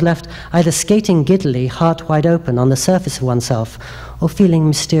 so one is left either skating giddily, heart wide open on the surface of oneself, or feeling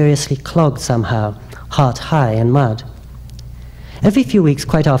mysteriously clogged somehow, heart high in mud. Every few weeks,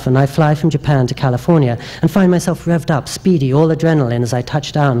 quite often, I fly from Japan to California and find myself revved up, speedy, all adrenaline as I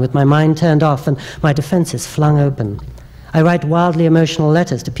touch down, with my mind turned off and my defenses flung open. I write wildly emotional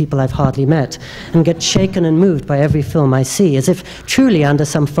letters to people I've hardly met and get shaken and moved by every film I see, as if truly under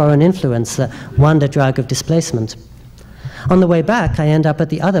some foreign influence, the wonder drug of displacement. On the way back, I end up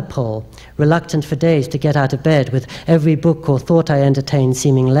at the other pole, reluctant for days to get out of bed, with every book or thought I entertain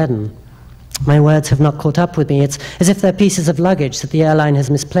seeming leaden. My words have not caught up with me. It's as if they're pieces of luggage that the airline has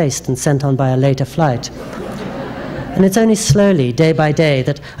misplaced and sent on by a later flight. And it's only slowly, day by day,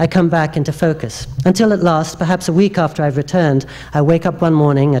 that I come back into focus, until at last, perhaps a week after I've returned, I wake up one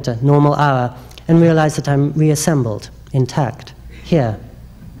morning at a normal hour and realize that I'm reassembled, intact, here.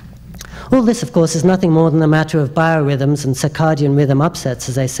 All this, of course, is nothing more than a matter of biorhythms and circadian rhythm upsets,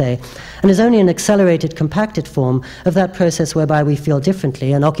 as they say, and is only an accelerated, compacted form of that process whereby we feel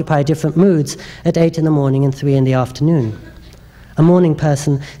differently and occupy different moods at 8 in the morning and 3 in the afternoon. A morning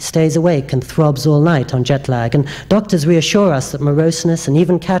person stays awake and throbs all night on jet lag, and doctors reassure us that moroseness and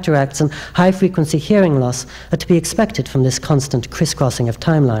even cataracts and high-frequency hearing loss are to be expected from this constant crisscrossing of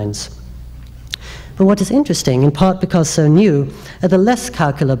timelines. But what is interesting, in part because so new, are the less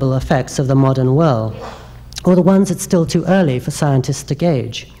calculable effects of the modern whirl, or the ones it's still too early for scientists to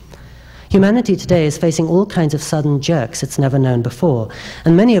gauge. Humanity today is facing all kinds of sudden jerks it's never known before,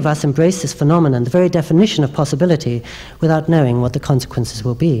 and many of us embrace this phenomenon, the very definition of possibility, without knowing what the consequences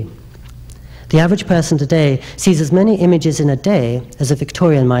will be. The average person today sees as many images in a day as a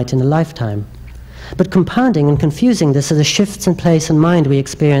Victorian might in a lifetime. But compounding and confusing this are the shifts in place and mind we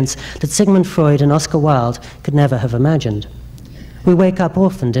experience that Sigmund Freud and Oscar Wilde could never have imagined. We wake up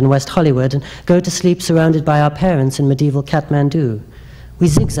orphaned in West Hollywood and go to sleep surrounded by our parents in medieval Kathmandu. We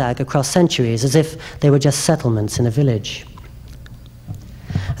zigzag across centuries as if they were just settlements in a village.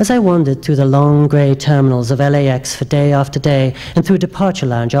 As I wandered through the long grey terminals of LAX for day after day, and through departure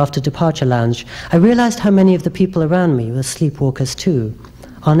lounge after departure lounge, I realized how many of the people around me were sleepwalkers too,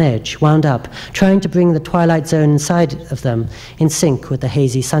 on edge, wound up, trying to bring the twilight zone inside of them in sync with the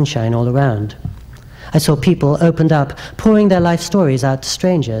hazy sunshine all around. I saw people opened up, pouring their life stories out to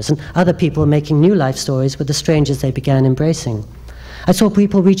strangers, and other people making new life stories with the strangers they began embracing. I saw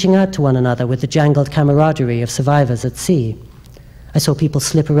people reaching out to one another with the jangled camaraderie of survivors at sea. I saw people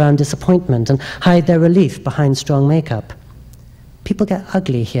slip around disappointment and hide their relief behind strong makeup. People get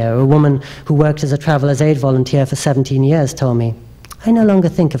ugly here. A woman who worked as a traveler's aid volunteer for 17 years told me, "I no longer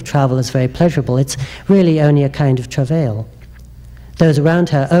think of travel as very pleasurable. It's really only a kind of travail." Those around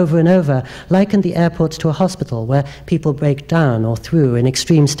her, over and over, likened the airport to a hospital where people break down or through in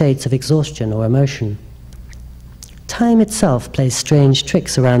extreme states of exhaustion or emotion. Time itself plays strange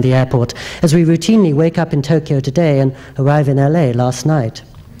tricks around the airport, as we routinely wake up in Tokyo today and arrive in LA last night.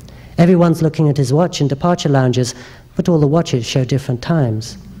 Everyone's looking at his watch in departure lounges, but all the watches show different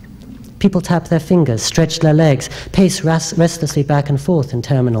times. People tap their fingers, stretch their legs, pace restlessly back and forth in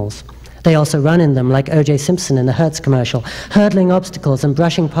terminals. They also run in them like O.J. Simpson in the Hertz commercial, hurdling obstacles and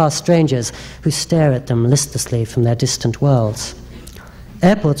brushing past strangers who stare at them listlessly from their distant worlds.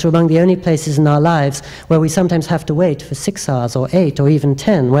 Airports are among the only places in our lives where we sometimes have to wait for 6 hours or 8 or even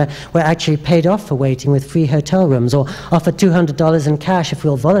 10, where we're actually paid off for waiting with free hotel rooms or offered $200 in cash if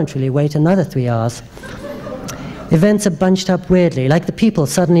we'll voluntarily wait another 3 hours. Events are bunched up weirdly, like the people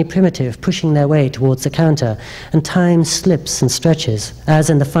suddenly primitive pushing their way towards the counter, and time slips and stretches, as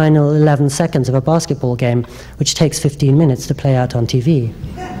in the final 11 seconds of a basketball game, which takes 15 minutes to play out on TV.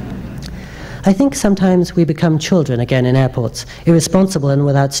 I think sometimes we become children again in airports, irresponsible and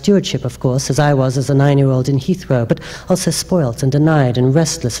without stewardship, of course, as I was as a 9-year-old in Heathrow, but also spoilt and denied and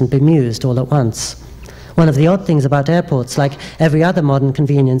restless and bemused all at once. One of the odd things about airports, like every other modern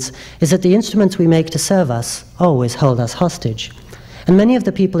convenience, is that the instruments we make to serve us always hold us hostage. And many of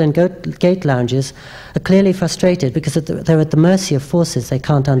the people in gate lounges are clearly frustrated because they're at the mercy of forces they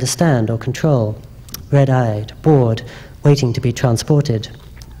can't understand or control. Red-eyed, bored, waiting to be transported.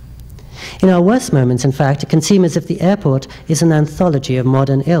 In our worst moments, in fact, it can seem as if the airport is an anthology of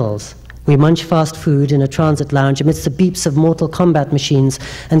modern ills. We munch fast food in a transit lounge amidst the beeps of Mortal Kombat machines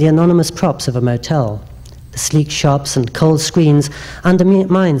and the anonymous props of a motel. The sleek shops and cold screens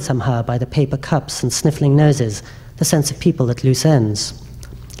undermined somehow by the paper cups and sniffling noses, the sense of people at loose ends.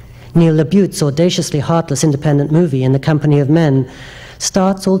 Neil LaBute's audaciously heartless independent movie In the Company of Men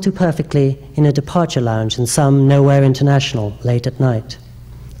starts all too perfectly in a departure lounge in some nowhere international late at night.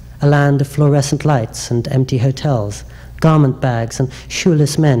 A land of fluorescent lights and empty hotels, garment bags and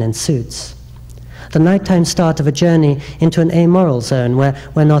shoeless men in suits. The nighttime start of a journey into an amoral zone where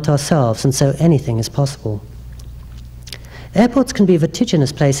we're not ourselves, and so anything is possible. Airports can be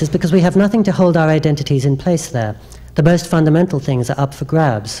vertiginous places because we have nothing to hold our identities in place there. The most fundamental things are up for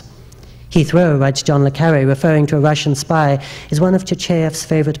grabs. Heathrow, writes John le Carré, referring to a Russian spy, is one of Tchetcheyev's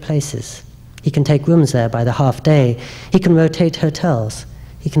favorite places. He can take rooms there by the half day. He can rotate hotels.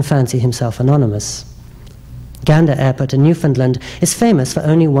 He can fancy himself anonymous. Gander Airport in Newfoundland is famous for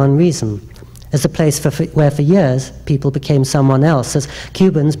only one reason: as a place where for years people became someone else, as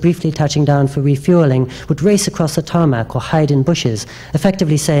Cubans, briefly touching down for refueling, would race across the tarmac or hide in bushes,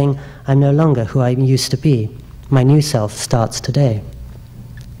 effectively saying, "I'm no longer who I used to be. My new self starts today."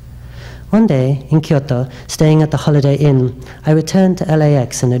 One day, in Kyoto, staying at the Holiday Inn, I returned to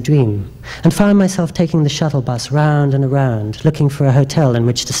LAX in a dream, and found myself taking the shuttle bus round and around, looking for a hotel in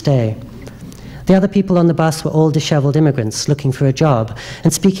which to stay. The other people on the bus were all disheveled immigrants looking for a job,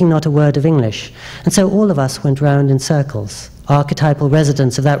 and speaking not a word of English, and so all of us went round in circles, archetypal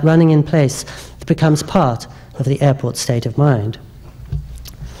residents of that running in place that becomes part of the airport state of mind.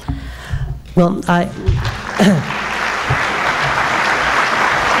 Well,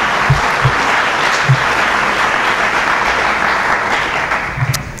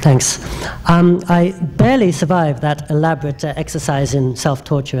 Thanks. I barely survived that elaborate exercise in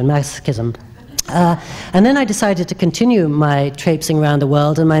self-torture and masochism. And then I decided to continue my traipsing around the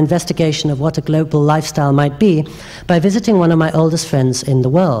world and my investigation of what a global lifestyle might be by visiting one of my oldest friends in the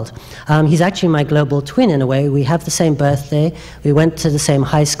world. He's actually my global twin in a way. We have the same birthday, we went to the same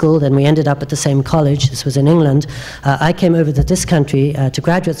high school, then we ended up at the same college. This was in England. I came over to this country to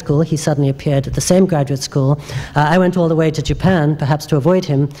graduate school. He suddenly appeared at the same graduate school. I went all the way to Japan, perhaps to avoid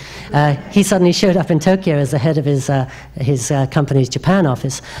him. He suddenly showed up in Tokyo as the head of his company's Japan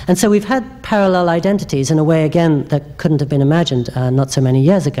office. And so we've had parallel identities in a way, again, that couldn't have been imagined not so many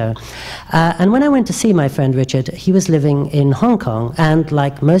years ago. And when I went to see my friend Richard, he was living in Hong Kong, and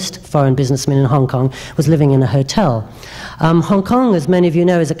like most foreign businessmen in Hong Kong, was living in a hotel. Hong Kong, as many of you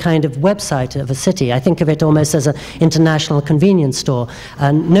know, is a kind of website of a city. I think of it almost as an international convenience store.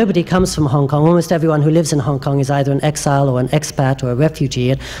 Nobody comes from Hong Kong. Almost everyone who lives in Hong Kong is either an exile or an expat or a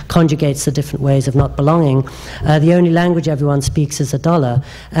refugee. It conjugates the different ways of not belonging. The only language everyone speaks is the dollar.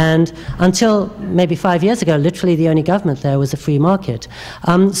 And until maybe 5 years ago, literally the only government there was a free market.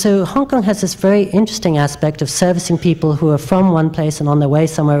 So Hong Kong has this very interesting aspect of servicing people who are from one place and on their way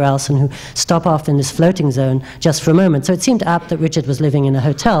somewhere else and who stop off in this floating zone just for a moment. So it seemed apt that Richard was living in a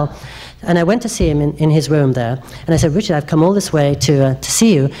hotel. And I went to see him in his room there. And I said, "Richard, I've come all this way to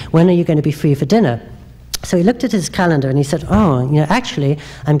see you. When are you going to be free for dinner?" So he looked at his calendar and he said, "Oh, you know, actually,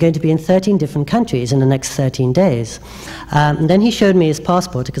 I'm going to be in 13 different countries in the next 13 days. And then he showed me his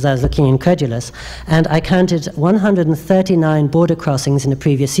passport because I was looking incredulous, and I counted 139 border crossings in the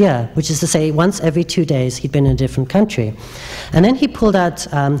previous year, which is to say once every 2 days he'd been in a different country. And then he pulled out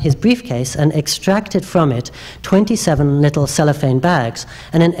his briefcase and extracted from it 27 little cellophane bags,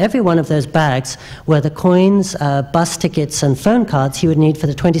 and in every one of those bags were the coins, bus tickets and phone cards he would need for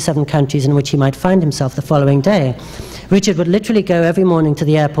the 27 countries in which he might find himself the following day. Richard would literally go every morning to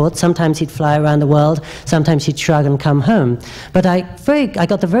the airport. Sometimes he'd fly around the world, sometimes he'd shrug and come home. But I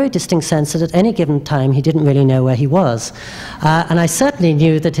got the very distinct sense that at any given time he didn't really know where he was. And I certainly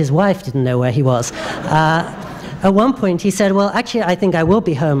knew that his wife didn't know where he was. At one point he said, "Well, actually I think I will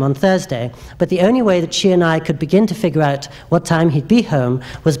be home on Thursday," but the only way that she and I could begin to figure out what time he'd be home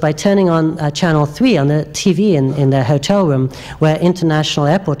was by turning on Channel 3 on the TV in their hotel room, where international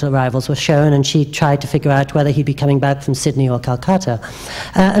airport arrivals were shown, and she tried to figure out whether he'd be coming back from Sydney or Calcutta.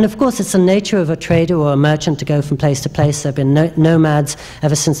 And of course it's the nature of a trader or a merchant to go from place to place. There have been nomads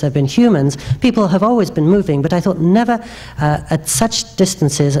ever since there have been humans. People have always been moving, but I thought never at such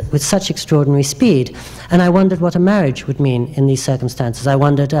distances with such extraordinary speed. And I wondered what a marriage would mean in these circumstances. I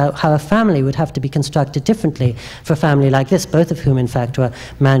wondered how a family would have to be constructed differently for a family like this, both of whom, in fact, were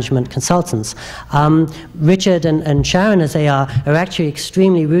management consultants. Richard and Sharon, as they are actually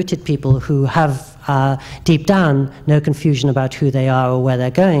extremely rooted people who have deep down no confusion about who they are or where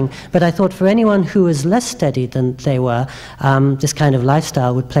they're going. But I thought for anyone who was less steady than they were, this kind of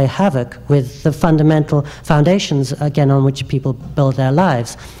lifestyle would play havoc with the fundamental foundations, again, on which people build their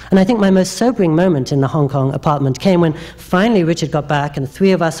lives. And I think my most sobering moment in the Hong Kong apartment came when finally Richard got back and the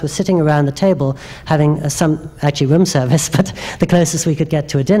three of us were sitting around the table having actually room service, but the closest we could get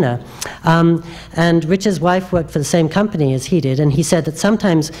to a dinner. And Richard's wife worked for the same company as he did, and he said that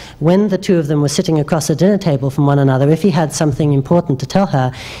sometimes when the two of them were sitting sitting across a dinner table from one another, if he had something important to tell her,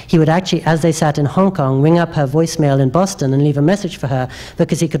 he would actually, as they sat in Hong Kong, ring up her voicemail in Boston and leave a message for her,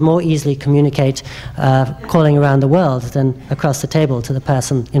 because he could more easily communicate calling around the world than across the table to the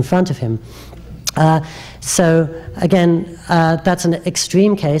person in front of him. So again, that's an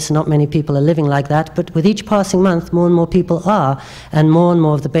extreme case. Not many people are living like that, but with each passing month, more and more people are, and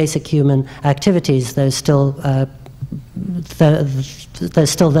more of the basic human activities, there's still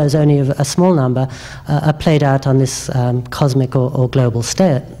those only of a small number, are played out on this cosmic or global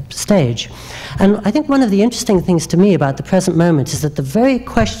stage. And I think one of the interesting things to me about the present moment is that the very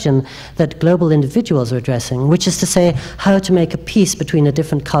question that global individuals are addressing, which is to say how to make a peace between the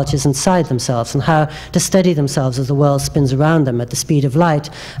different cultures inside themselves, and how to steady themselves as the world spins around them at the speed of light,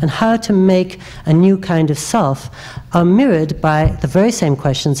 and how to make a new kind of self, are mirrored by the very same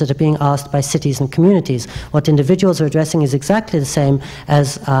questions that are being asked by cities and communities. What individuals are addressing is exactly the same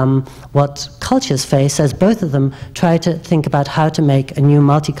as what cultures face, as both of them try to think about how to make a new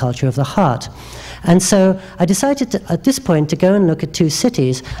multiculture of the heart. And so I decided at this point to go and look at two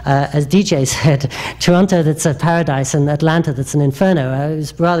cities, as DJ said, Toronto that's a paradise and Atlanta that's an inferno. It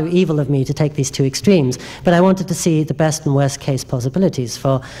was rather evil of me to take these two extremes, but I wanted to see the best and worst case possibilities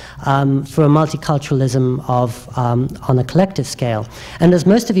for a multiculturalism on a collective scale. And as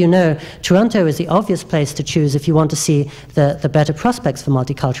most of you know, Toronto is the obvious place to choose if you want to see the better prospects for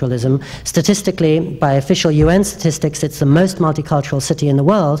multiculturalism. Statistically, by official UN statistics, it's the most multicultural city in the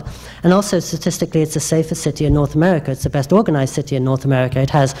world, and also statistically it's the safest city in North America. It's the best organized city in North America. It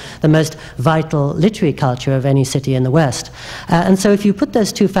has the most vital literary culture of any city in the West. And so if you put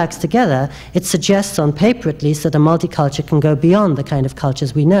those two facts together, it suggests, on paper at least, that a multiculture can go beyond the kind of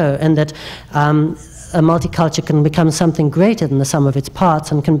cultures we know, and that a multiculture can become something greater than the sum of its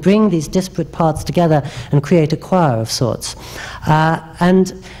parts, and can bring these disparate parts together and create a choir of sorts.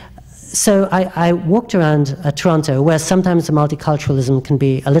 So I walked around Toronto, where sometimes the multiculturalism can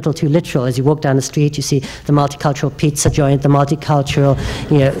be a little too literal. As you walk down the street, you see the multicultural pizza joint, the multicultural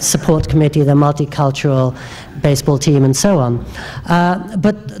support committee, the multicultural baseball team, and so on.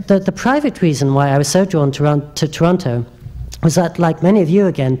 But the private reason why I was so drawn to Toronto was that, like many of you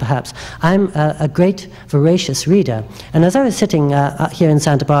again, perhaps, I'm a great, voracious reader. And as I was sitting here in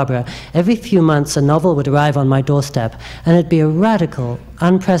Santa Barbara, every few months a novel would arrive on my doorstep, and it'd be a radical,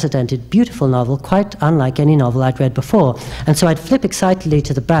 unprecedented, beautiful novel, quite unlike any novel I'd read before. And so I'd flip excitedly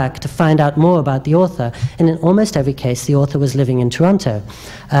to the back to find out more about the author, and in almost every case, the author was living in Toronto.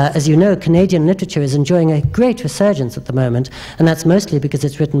 As you know, Canadian literature is enjoying a great resurgence at the moment, and that's mostly because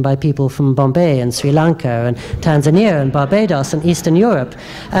it's written by people from Bombay and Sri Lanka and Tanzania and Barbados and Eastern Europe.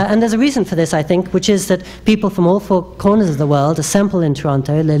 And there's a reason for this, I think, which is that people from all four corners of the world assemble in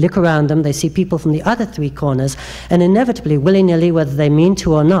Toronto, they look around them, they see people from the other three corners, and inevitably, willy-nilly, whether they mean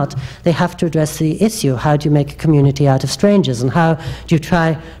to or not, they have to address the issue: how do you make a community out of strangers, and how do you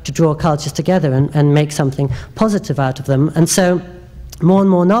try to draw cultures together and make something positive out of them? And so more and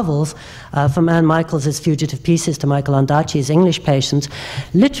more novels, from Anne Michaels' Fugitive Pieces to Michael Ondaatje's English Patient,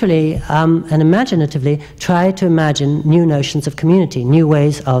 literally and imaginatively try to imagine new notions of community, new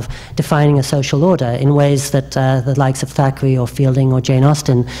ways of defining a social order in ways that the likes of Thackeray or Fielding or Jane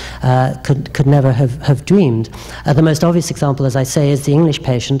Austen could never have dreamed. The most obvious example, as I say, is The English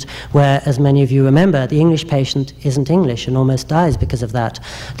Patient, where, as many of you remember, the English patient isn't English and almost dies because of that.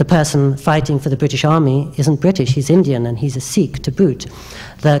 The person fighting for the British Army isn't British, he's Indian, and he's a Sikh to boot.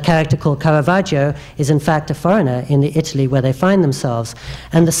 The character called Caravaggio is in fact a foreigner in the Italy where they find themselves.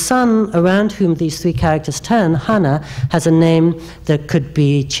 And the son around whom these three characters turn, Hannah, has a name that could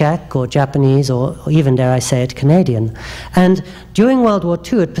be Czech or Japanese or even, dare I say it, Canadian. And during World War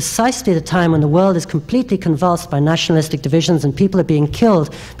II, at precisely the time when the world is completely convulsed by nationalistic divisions and people are being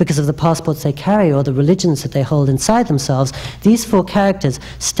killed because of the passports they carry or the religions that they hold inside themselves, these four characters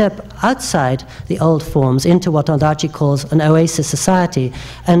step outside the old forms into what Ondaatje calls an oasis society,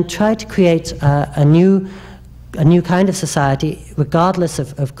 and try to create a new kind of society, regardless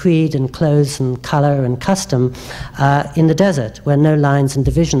of creed and clothes and color and custom, in the desert, where no lines and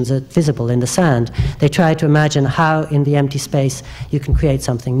divisions are visible in the sand. They try to imagine how, in the empty space, you can create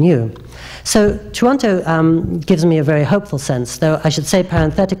something new. So Toronto gives me a very hopeful sense, though I should say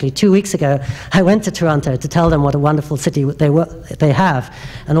parenthetically, 2 weeks ago, I went to Toronto to tell them what a wonderful city they have,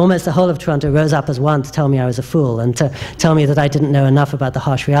 and almost the whole of Toronto rose up as one to tell me I was a fool, and to tell me that I didn't know enough about the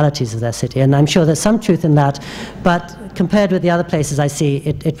harsh realities of their city. And I'm sure there's some truth in that, but compared with the other places I see,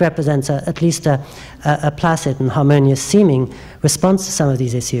 it represents at least a placid and harmonious seeming response to some of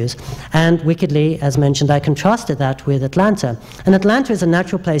these issues. And wickedly, as mentioned, I contrasted that with Atlanta. And Atlanta is a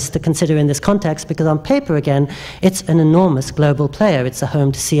natural place to consider in this context because on paper, again, it's an enormous global player. It's a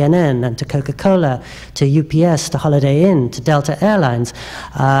home to CNN and to Coca-Cola, to UPS, to Holiday Inn, to Delta Airlines.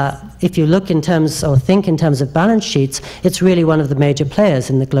 If you look in terms, or think in terms of balance sheets, it's really one of the major players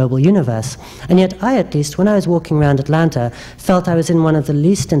in the global universe. And yet I, at least, when I was walking around Atlanta, felt I was in one of the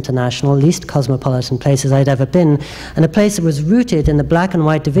least international, least cosmopolitan places I'd ever been, and a place that was rooted in the black and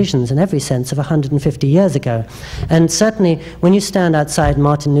white divisions in every sense of 150 years ago. And certainly, when you stand outside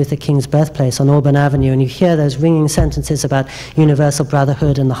Martin Luther King's birthplace on Auburn Avenue and you hear those ringing sentences about universal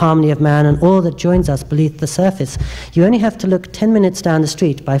brotherhood and the harmony of man and all that joins us beneath the surface, you only have to look 10 minutes down the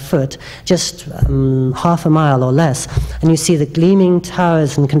street by foot, just half a mile or less, and you see the gleaming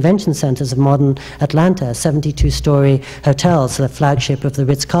towers and convention centers of modern Atlanta, 72-story hotels, the flagship of the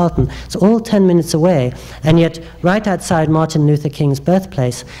Ritz-Carlton. It's all 10 minutes away, and yet right outside Martin Luther King's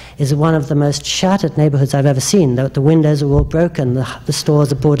birthplace is one of the most shattered neighborhoods I've ever seen. The windows are all broken, the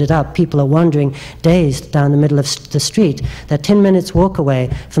stores are boarded up, people are wandering dazed down the middle of the street. They're 10 minutes walk away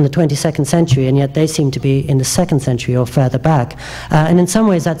from the 22nd century, and yet they seem to be in the 2nd century or further back. And in some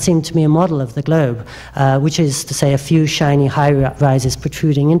ways that seemed to me a model of the globe, which is to say a few shiny high-rises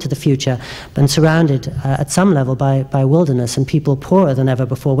protruding into the future and surrounded at some level by wilderness and people poorer than ever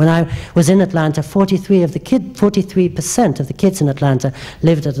before. When I was in Atlanta, 43% of the kids in Atlanta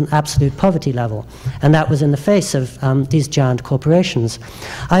lived at an absolute poverty level, and that was in the face of these giant corporations.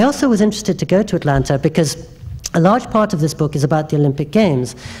 I also was interested to go to Atlanta because a large part of this book is about the Olympic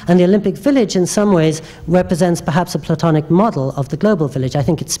Games, and the Olympic Village in some ways represents perhaps a Platonic model of the global village. I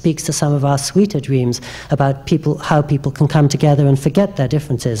think it speaks to some of our sweeter dreams about how people can come together and forget their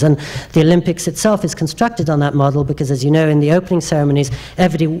differences. And the Olympics itself is constructed on that model because, as you know, in the opening ceremonies,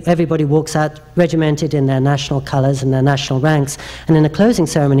 everybody walks out regimented in their national colors and their national ranks, and in the closing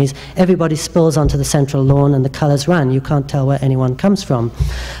ceremonies, everybody spills onto the central lawn and the colors run. You can't tell where anyone comes from.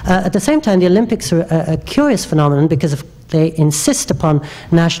 At the same time, the Olympics are a curious phenomenon because they insist upon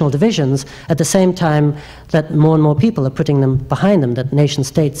national divisions at the same time that more and more people are putting them behind them, that nation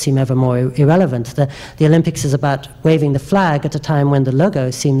states seem ever more irrelevant. The Olympics is about waving the flag at a time when the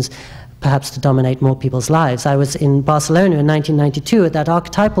logo seems perhaps to dominate more people's lives. I was in Barcelona in 1992 at that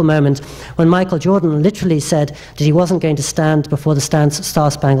archetypal moment when Michael Jordan literally said that he wasn't going to stand before the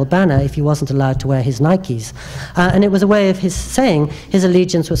Star-Spangled Banner if he wasn't allowed to wear his Nikes. And it was a way of his saying his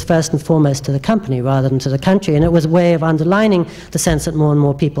allegiance was first and foremost to the company rather than to the country, and it was a way of underlining the sense that more and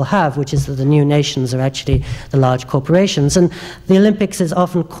more people have, which is that the new nations are actually the large corporations. And the Olympics is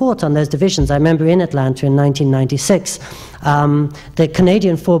often caught on those divisions. I remember in Atlanta in 1996, the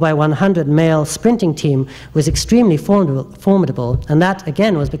Canadian 4x100 male sprinting team was extremely formidable, and that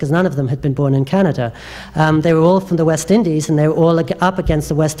again was because none of them had been born in Canada. They were all from the West Indies, and they were all up against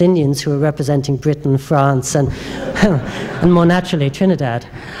the West Indians who were representing Britain, France, and, and more naturally Trinidad.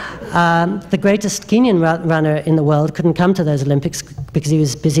 The greatest Kenyan runner in the world couldn't come to those Olympics because he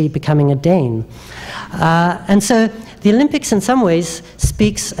was busy becoming a Dane. And so the Olympics in some ways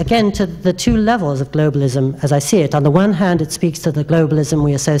speaks again to the two levels of globalism as I see it. On the one hand, it speaks to the globalism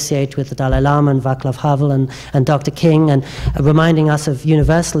we associate with the Dalai Lama and Václav Havel and Dr. King, and reminding us of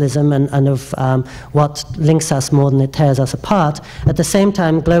universalism and of what links us more than it tears us apart. At the same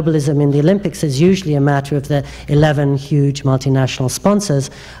time, globalism in the Olympics is usually a matter of the 11 huge multinational sponsors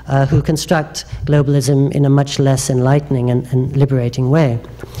who construct globalism in a much less enlightening and liberating way.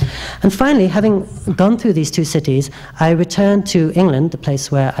 And finally, having gone through these two cities, I returned to England, the place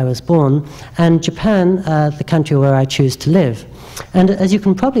where I was born, and Japan, the country where I choose to live. And as you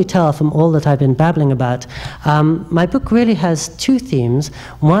can probably tell from all that I've been babbling about, my book really has two themes.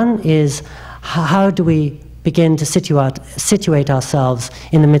 One is how do we begin to situate ourselves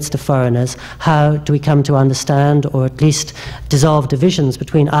in the midst of foreigners? How do we come to understand, or at least dissolve divisions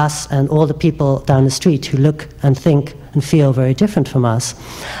between us and all the people down the street who look and think and feel very different from us?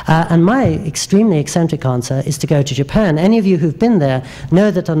 And my extremely eccentric answer is to go to Japan. Any of you who've been there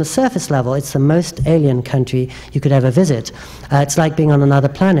know that on the surface level, it's the most alien country you could ever visit. It's like being on another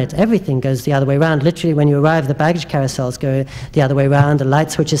planet. Everything goes the other way around. Literally, when you arrive, the baggage carousels go the other way around, the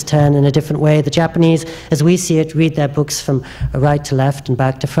light switches turn in a different way. The Japanese, as we see it, read their books from right to left and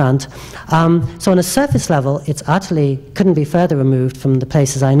back to front. So on a surface level, it's utterly couldn't be further removed from the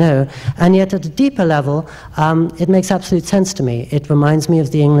places I know, and yet at a deeper level, it makes absolute sense to me. It reminds me of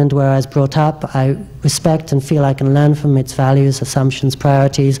the England where I was brought up. I respect and feel I can learn from its values, assumptions,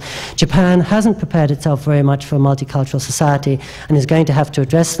 priorities. Japan hasn't prepared itself very much for a multicultural society and is going to have to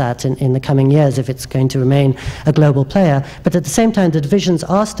address that in the coming years if it's going to remain a global player. But at the same time, the divisions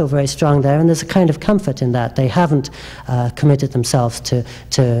are still very strong there, and there's a kind of comfort in that. They haven't committed themselves to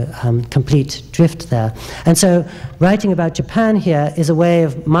complete drift there. And so writing about Japan here is a way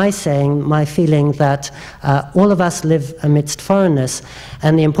of my saying, my feeling that all of us live amidst foreignness,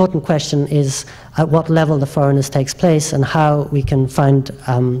 and the important question is at what level the foreignness takes place and how we can find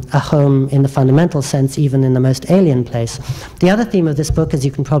a home in the fundamental sense, even in the most alien place. The other theme of this book, as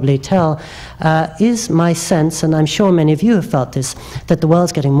you can probably tell, is my sense, and I'm sure many of you have felt this, that the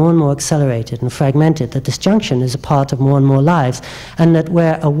world's getting more and more accelerated and fragmented, that disjunction is a part of more and more lives, and that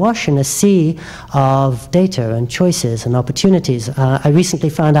we're awash in a sea of data and choices and opportunities. I recently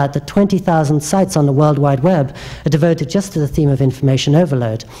found out that 20,000 sites on the World Wide Web are devoted just to the theme of information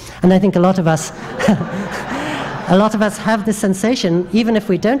overload. And I think a lot of us have this sensation, even if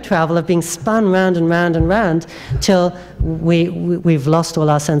we don't travel, of being spun round and round and round till we've lost all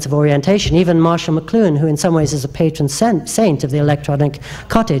our sense of orientation. Even Marshall McLuhan, who in some ways is a patron saint of the electronic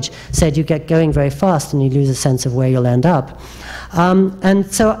cottage, said you get going very fast and you lose a sense of where you'll end up.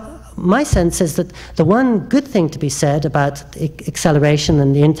 And so my sense is that the one good thing to be said about acceleration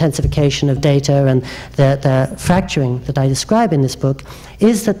and the intensification of data and the fracturing that I describe in this book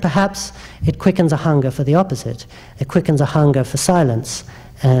is that perhaps it quickens a hunger for the opposite. It quickens a hunger for silence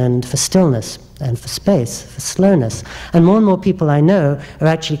and for stillness and for space, for slowness. And more people I know are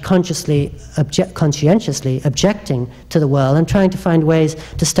actually conscientiously objecting to the world and trying to find ways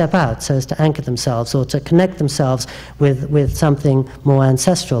to step out so as to anchor themselves or to connect themselves with something more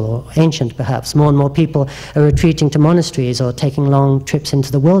ancestral or ancient, perhaps. More and more people are retreating to monasteries or taking long trips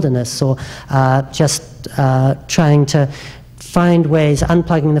into the wilderness or just trying to find ways,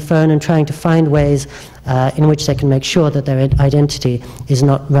 unplugging the phone and trying to find ways in which they can make sure that their identity is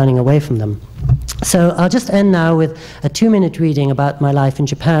not running away from them. So I'll just end now with a 2-minute reading about my life in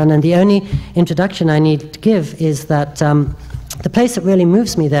Japan, and the only introduction I need to give is that the place that really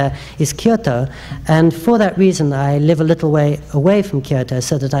moves me there is Kyoto, and for that reason I live a little way away from Kyoto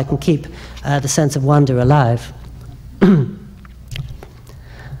so that I can keep the sense of wonder alive.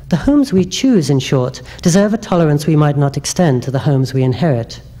 The homes we choose, in short, deserve a tolerance we might not extend to the homes we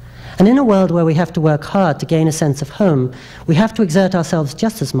inherit. And in a world where we have to work hard to gain a sense of home, we have to exert ourselves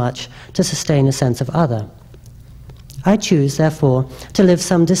just as much to sustain a sense of other. I choose, therefore, to live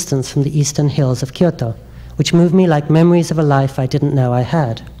some distance from the eastern hills of Kyoto, which move me like memories of a life I didn't know I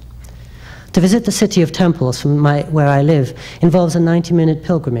had. To visit the city of temples from where I live involves a 90-minute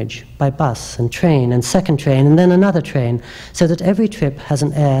pilgrimage by bus and train and second train and then another train, so that every trip has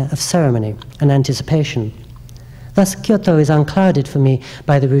an air of ceremony and anticipation. Thus, Kyoto is unclouded for me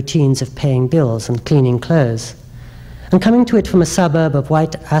by the routines of paying bills and cleaning clothes. And coming to it from a suburb of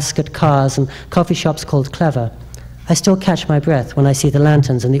white ascot cars and coffee shops called Clever, I still catch my breath when I see the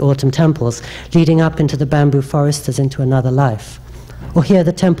lanterns in the autumn temples leading up into the bamboo forests as into another life, or hear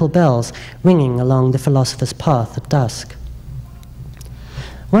the temple bells ringing along the philosopher's path at dusk.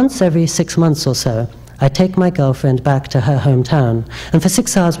 Once every 6 months or so, I take my girlfriend back to her hometown, and for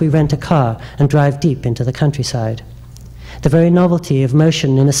 6 hours we rent a car and drive deep into the countryside. The very novelty of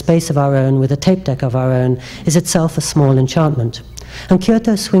motion in a space of our own with a tape deck of our own is itself a small enchantment, and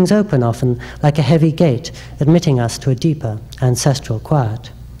Kyoto swings open often like a heavy gate, admitting us to a deeper, ancestral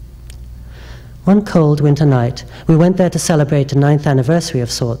quiet. One cold winter night, we went there to celebrate a 9th anniversary of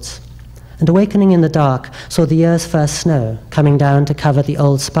sorts, and awakening in the dark, saw the year's first snow coming down to cover the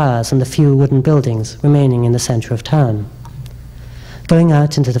old spires and the few wooden buildings remaining in the center of town. Going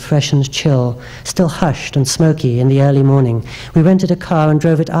out into the freshened chill, still hushed and smoky in the early morning, we rented a car and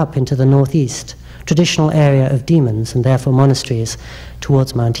drove it up into the northeast, traditional area of demons and therefore monasteries,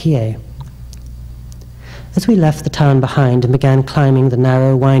 towards Mount Hiei. As we left the town behind and began climbing the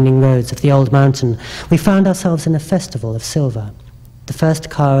narrow, winding roads of the old mountain, we found ourselves in a festival of silver. The first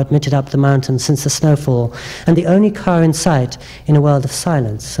car admitted up the mountain since the snowfall, and the only car in sight in a world of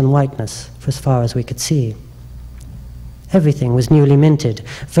silence and whiteness for as far as we could see. Everything was newly minted,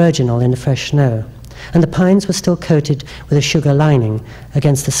 virginal in the fresh snow, and the pines were still coated with a sugar lining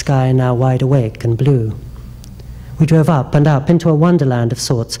against the sky now wide awake and blue. We drove up and up into a wonderland of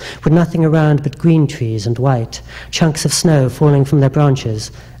sorts, with nothing around but green trees and white, chunks of snow falling from their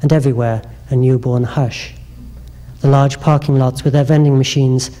branches, and everywhere a newborn hush. The large parking lots with their vending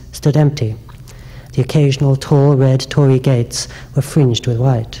machines stood empty. The occasional tall red Torii gates were fringed with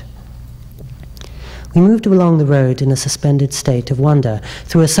white. We moved along the road in a suspended state of wonder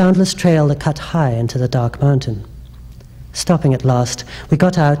through a soundless trail that cut high into the dark mountain. Stopping at last, we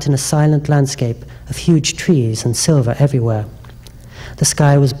got out in a silent landscape of huge trees and silver everywhere. The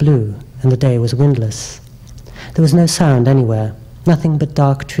sky was blue and the day was windless. There was no sound anywhere, nothing but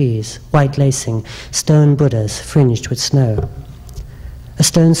dark trees, white lacing, stone Buddhas fringed with snow. A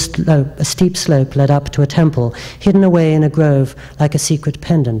steep slope led up to a temple hidden away in a grove like a secret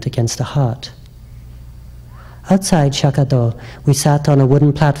pendant against a heart. Outside Shakado, we sat on a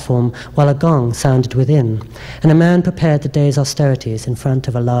wooden platform while a gong sounded within, and a man prepared the day's austerities in front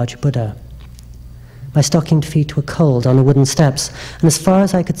of a large Buddha. My stockinged feet were cold on the wooden steps, and as far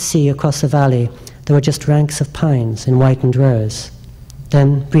as I could see across the valley, there were just ranks of pines in whitened rows.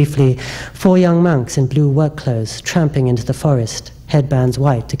 Then, briefly, 4 young monks in blue work clothes tramping into the forest, headbands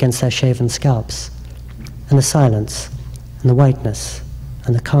white against their shaven scalps. And the silence, and the whiteness,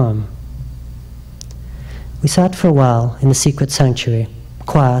 and the calm. We sat for a while in the secret sanctuary,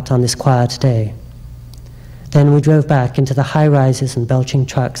 quiet on this quiet day. Then we drove back into the high-rises and belching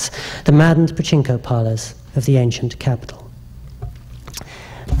trucks, the maddened pachinko parlors of the ancient capital.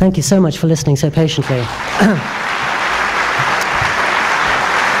 Thank you so much for listening so patiently.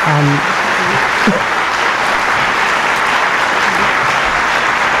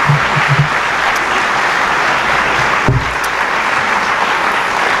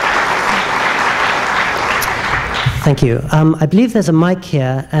 Thank you. I believe there's a mic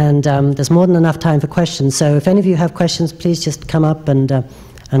here, and there's more than enough time for questions. So if any of you have questions, please just come up and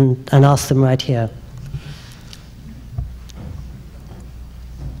ask them right here.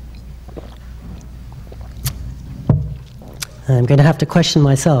 I'm going to have to question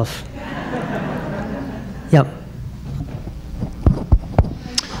myself. Yep.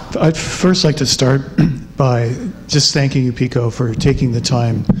 I'd first like to start by just thanking you, Pico, for taking the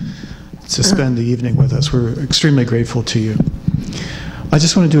time to spend the evening with us. We're extremely grateful to you. I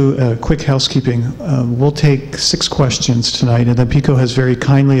just want to do a quick housekeeping. We'll take 6 questions tonight, and then Pico has very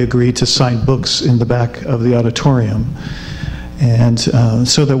kindly agreed to sign books in the back of the auditorium. And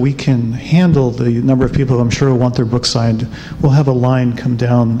so that we can handle the number of people who I'm sure will want their books signed, we'll have a line come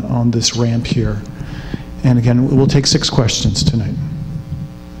down on this ramp here. And again, we'll take 6 questions tonight.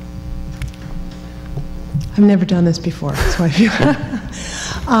 I've never done this before, so I feel.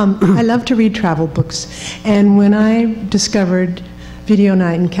 I love to read travel books, and when I discovered Video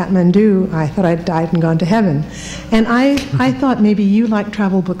Night in Kathmandu, I thought I'd died and gone to heaven. And I thought maybe you like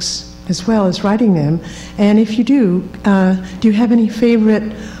travel books as well as writing them, and if you do you have any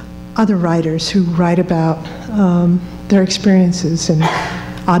favorite other writers who write about their experiences in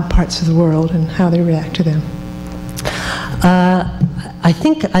odd parts of the world and how they react to them? I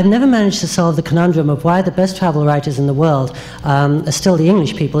think I've never managed to solve the conundrum of why the best travel writers in the world are still the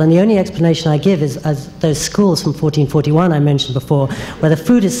English people, and the only explanation I give is those schools from 1441 I mentioned before, where the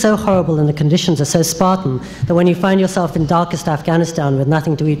food is so horrible and the conditions are so Spartan that when you find yourself in darkest Afghanistan with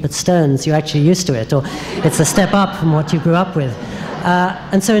nothing to eat but stones, you're actually used to it, or it's a step up from what you grew up with.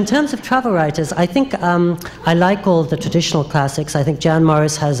 And so in terms of travel writers, I think I like all the traditional classics. I think Jan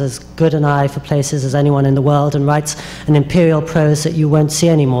Morris has as good an eye for places as anyone in the world and writes an imperial prose that you won't see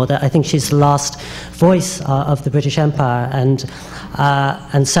anymore. That I think she's the last voice of the British Empire,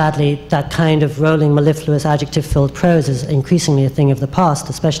 and sadly that kind of rolling, mellifluous, adjective-filled prose is increasingly a thing of the past,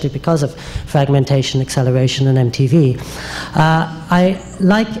 especially because of fragmentation, acceleration, and MTV. I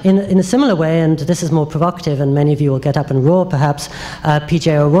like, in a similar way, and this is more provocative, and many of you will get up and roar perhaps,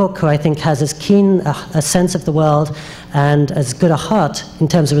 P.J. O'Rourke, who I think has as keen a sense of the world and as good a heart in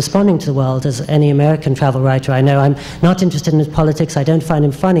terms of responding to the world as any American travel writer I know. I'm not interested in his politics, I don't find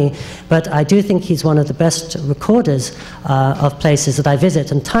him funny, but I do think he's one of the best recorders of places that I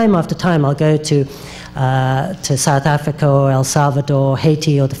visit, and time after time I'll go to South Africa or El Salvador,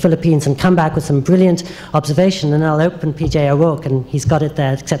 Haiti or the Philippines and come back with some brilliant observation, and I'll open P.J. O'Rourke and he's got it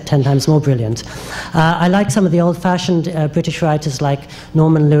there except 10 times more brilliant. I like some of the old-fashioned British writers like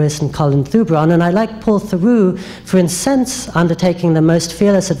Norman Lewis and Colin Thubron, and I like Paul Theroux for in sense undertaking the most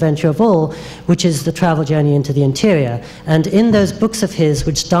fearless adventure of all, which is the travel journey into the interior. And in those books of his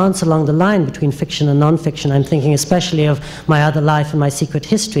which dance along the line between fiction and non-fiction, I'm thinking especially of My Other Life and My Secret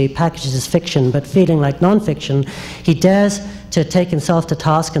History, packaged as fiction but feeling like non-fiction, he dares to take himself to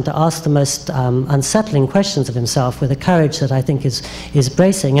task and to ask the most unsettling questions of himself with a courage that I think is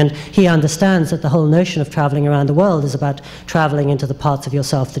bracing. And he understands that the whole notion of traveling around the world is about traveling into the parts of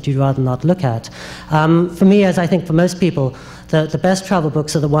yourself that you'd rather not look at. For me, as I think for most people, the best travel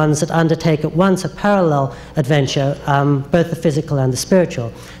books are the ones that undertake at once a parallel adventure, both the physical and the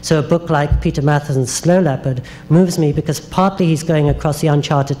spiritual. So a book like Peter Matheson's Snow Leopard moves me because partly he's going across the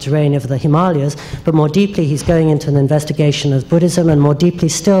uncharted terrain of the Himalayas, but more deeply he's going into an investigation of Buddhism, and more deeply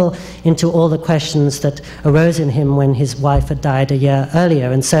still into all the questions that arose in him when his wife had died a year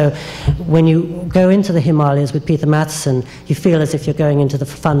earlier. And so when you go into the Himalayas with Peter Matheson, you feel as if you're going into the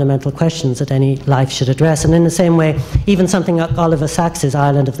fundamental questions that any life should address. And in the same way, even something like Oliver Sacks's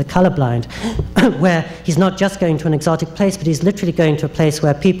Island of the Colorblind, where he's not just going to an exotic place, but he's literally going to a place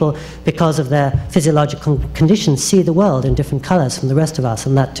where people, because of their physiological conditions, see the world in different colors from the rest of us.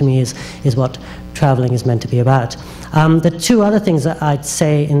 And that, to me, is what traveling is meant to be about. The two other things that I'd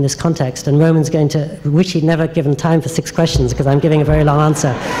say in this context, and Roman's going to wish he'd never given time for 6 questions because I'm giving a very long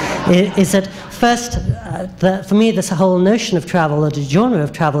answer, is that first, for me, this whole notion of travel, or the genre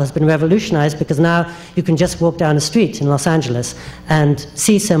of travel, has been revolutionized because now you can just walk down a street in Los Angeles and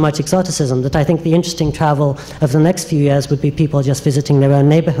see so much exoticism that I think the interesting travel of the next few years would be people just visiting their own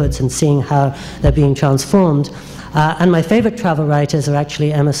neighborhoods and seeing how they're being transformed. And my favorite travel writers are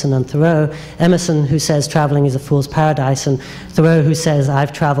actually Emerson and Thoreau. Emerson, who says traveling is a fool's paradise, and Thoreau, who says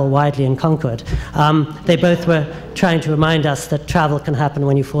I've traveled widely and conquered. They both were trying to remind us that travel can happen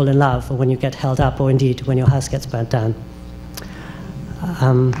when you fall in love, or when you get held up, or indeed when your house gets burnt down.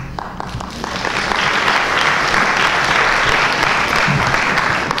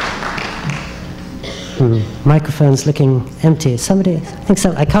 Microphone's looking empty. Somebody, I think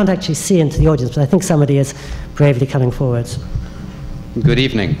so. I can't actually see into the audience, but I think somebody is bravely coming forwards. Good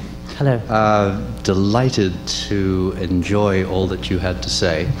evening. Hello. Delighted to enjoy all that you had to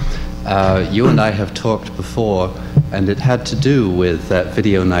say. You and I have talked before, and it had to do with that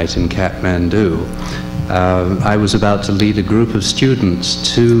video night in Kathmandu. I was about to lead a group of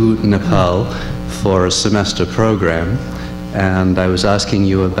students to Nepal for a semester program, and I was asking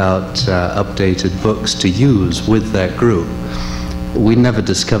you about updated books to use with that group. We never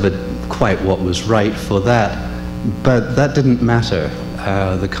discovered quite what was right for that, but that didn't matter.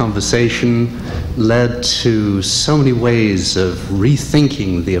 The conversation led to so many ways of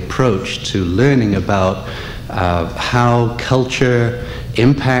rethinking the approach to learning about how culture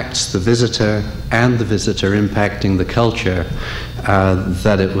impacts the visitor and the visitor impacting the culture,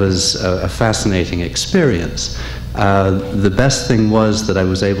 that it was a fascinating experience. The best thing was that I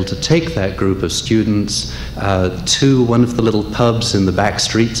was able to take that group of students to one of the little pubs in the back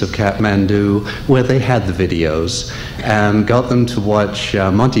streets of Kathmandu where they had the videos, and got them to watch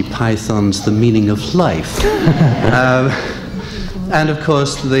Monty Python's The Meaning of Life. And of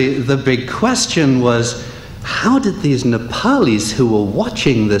course the big question was, how did these Nepalis who were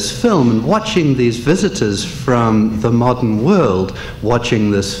watching this film and watching these visitors from the modern world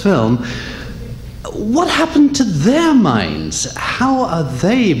watching this film, what happened to their minds? How are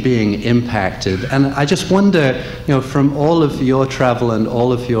they being impacted? And I just wonder, you know, from all of your travel and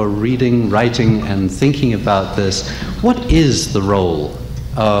all of your reading, writing, and thinking about this, what is the role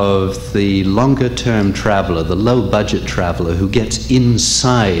of the longer-term traveler, the low-budget traveler who gets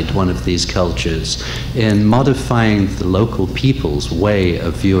inside one of these cultures in modifying the local people's way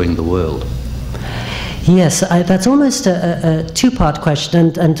of viewing the world? Yes, that's almost a two-part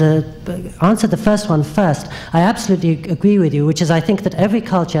question, and to answer the first one first, I absolutely agree with you, which is I think that every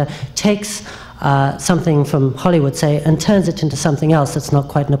culture takes something from Hollywood, say, and turns it into something else that's not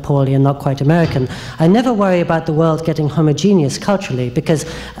quite Napoleon, not quite American. I never worry about the world getting homogeneous culturally because,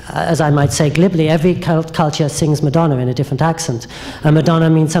 as I might say glibly, every culture sings Madonna in a different accent. Madonna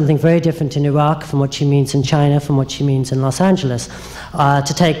means something very different in Iraq from what she means in China, from what she means in Los Angeles.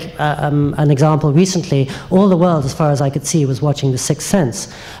 To take an example, recently, all the world, as far as I could see, was watching The Sixth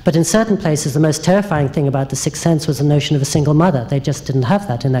Sense. But in certain places, the most terrifying thing about The Sixth Sense was the notion of a single mother. They just didn't have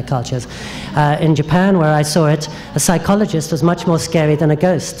that in their cultures. In Japan, where I saw it, a psychologist was much more scary than a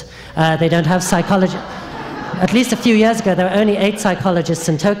ghost. They don't have psychology. At least a few years ago, there were only 8 psychologists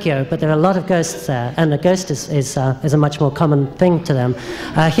in Tokyo, but there are a lot of ghosts there, and a ghost is a much more common thing to them.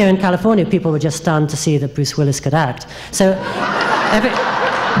 Here in California, people were just stunned to see that Bruce Willis could act. So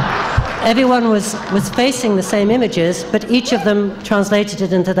everyone was facing the same images, but each of them translated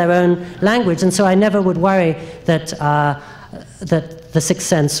it into their own language, and so I never would worry that the sixth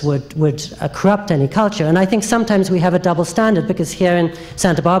sense would corrupt any culture. And I think sometimes we have a double standard, because here in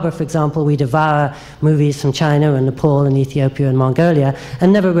Santa Barbara, for example, we devour movies from China and Nepal and Ethiopia and Mongolia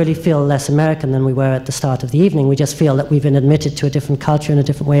and never really feel less American than we were at the start of the evening. We just feel that we've been admitted to a different culture and a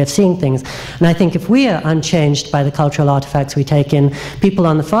different way of seeing things. And I think if we are unchanged by the cultural artifacts we take in, people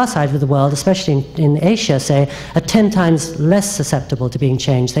on the far side of the world, especially in Asia, say, are 10 times less susceptible to being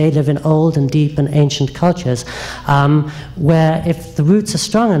changed. They live in old and deep and ancient cultures, where if the roots are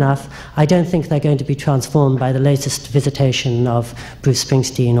strong enough, I don't think they're going to be transformed by the latest visitation of Bruce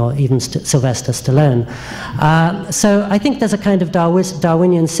Springsteen or even Sylvester Stallone. So I think there's a kind of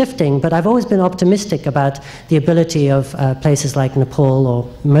Darwinian sifting, but I've always been optimistic about the ability of places like Nepal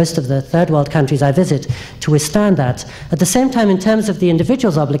or most of the third world countries I visit to withstand that. At the same time, in terms of the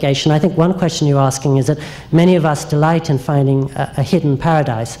individual's obligation, I think one question you're asking is that many of us delight in finding a hidden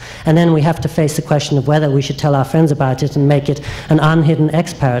paradise, and then we have to face the question of whether we should tell our friends about it and make it an unhidden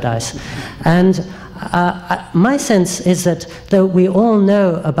ex-paradise. And my sense is that though we all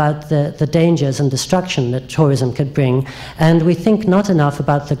know about the dangers and destruction that tourism could bring, and we think not enough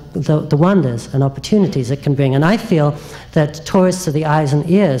about the wonders and opportunities it can bring. And I feel that tourists are the eyes and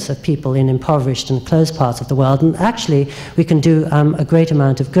ears of people in impoverished and closed parts of the world, and actually we can do a great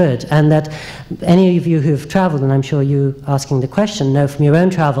amount of good. And that any of you who've traveled, and I'm sure you asking the question know from your own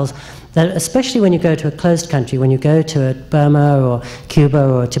travels, that especially when you go to a closed country, when you go to Burma or Cuba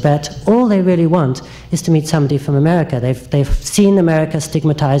or Tibet, all they really want is to meet somebody from America. They've seen America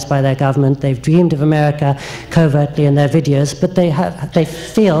stigmatized by their government, they've dreamed of America covertly in their videos, but they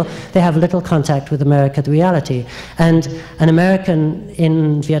feel they have little contact with America, the reality. And an American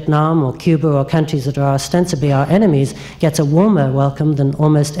in Vietnam or Cuba or countries that are ostensibly our enemies gets a warmer welcome than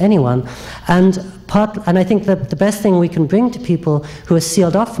almost anyone. And I think that the best thing we can bring to people who are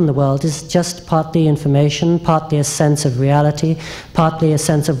sealed off from the world is just partly information, partly a sense of reality, partly a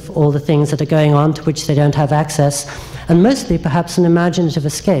sense of all the things that are going on to which they don't have access, and mostly perhaps an imaginative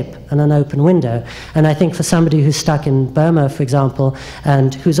escape and an open window. And I think for somebody who's stuck in Burma, for example,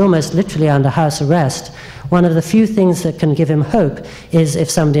 and who's almost literally under house arrest, one of the few things that can give him hope is if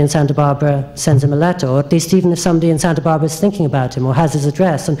somebody in Santa Barbara sends him a letter, or at least even if somebody in Santa Barbara is thinking about him or has his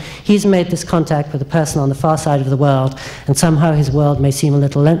address, and he's made this contact with a person on the far side of the world, and somehow his world may seem a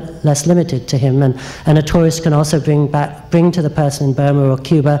little less limited to him. And a tourist can also bring to the person in Burma or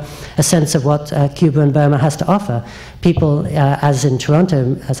Cuba a sense of what Cuba and Burma has to offer. People, as in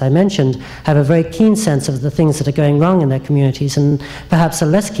Toronto, as I mentioned, have a very keen sense of the things that are going wrong in their communities, and perhaps a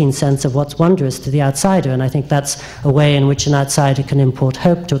less keen sense of what's wondrous to the outsider. And I think that's a way in which an outsider can import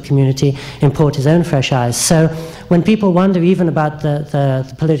hope to a community, import his own fresh eyes. So when people wonder even about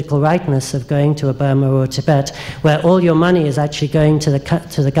the political rightness of going to a Burma or Tibet, where all your money is actually going to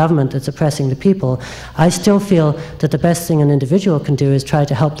the government that's oppressing the people, I still feel that the best thing an individual can do is try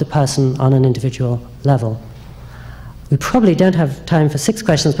to help the person on an individual level. We probably don't have time for 6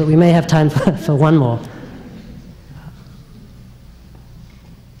 questions, but we may have time for one more.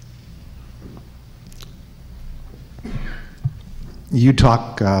 You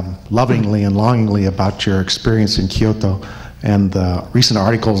talk lovingly and longingly about your experience in Kyoto, and the recent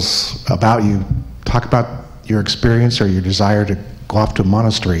articles about you talk about your experience or your desire to go off to a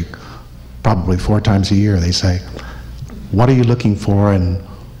monastery probably 4 times a year, they say. What are you looking for, and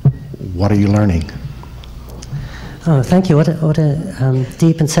what are you learning? Oh, thank you. What a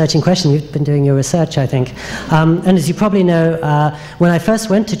deep and searching question. You've been doing your research, I think. And as you probably know, when I first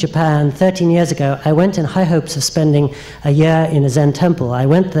went to Japan 13 years ago, I went in high hopes of spending a year in a Zen temple. I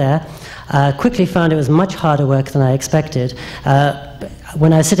went there, quickly found it was much harder work than I expected.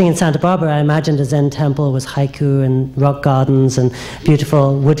 When I was sitting in Santa Barbara, I imagined a Zen temple was haiku and rock gardens and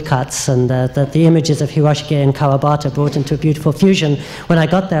beautiful woodcuts, and the images of Hiroshige and Kawabata brought into a beautiful fusion. When I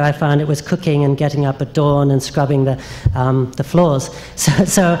got there, I found it was cooking and getting up at dawn and scrubbing the floors.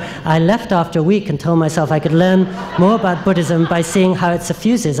 So I left after a week and told myself I could learn more about Buddhism by seeing how it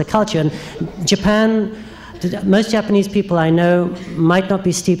suffuses a culture. And Japan, most Japanese people I know might not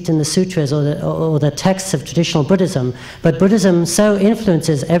be steeped in the sutras or the texts of traditional Buddhism, but Buddhism so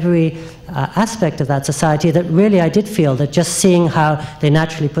influences every aspect of that society that really I did feel that just seeing how they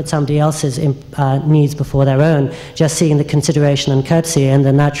naturally put somebody else's needs before their own, just seeing the consideration and courtesy and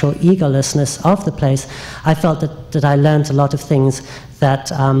the natural egolessness of the place, I felt that I learned a lot of things that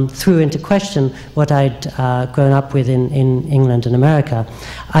threw into question what I'd grown up with in England and America.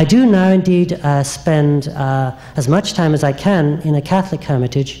 I do now indeed spend as much time as I can in a Catholic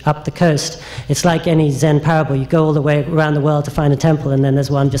hermitage up the coast. It's like any Zen parable. You go all the way around the world to find a temple, and then there's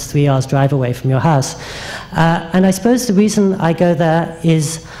one just 3 hours drive away from your house. And I suppose the reason I go there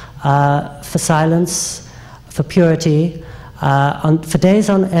is for silence, for purity, For days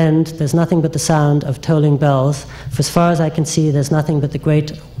on end, there's nothing but the sound of tolling bells. For as far as I can see, there's nothing but the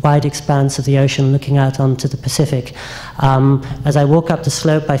great wide expanse of the ocean looking out onto the Pacific. As I walk up the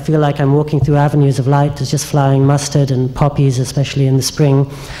slope, I feel like I'm walking through avenues of light. There's just flowering mustard and poppies, especially in the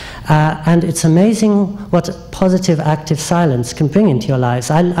spring. And it's amazing what positive, active silence can bring into your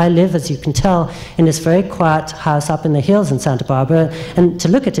lives. I live, as you can tell, in this very quiet house up in the hills in Santa Barbara, and to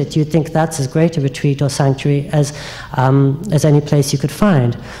look at it, you'd think that's as great a retreat or sanctuary as any place you could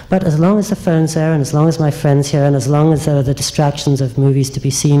find. But as long as the phone's there, and as long as my friend's here, and as long as there are the distractions of movies to be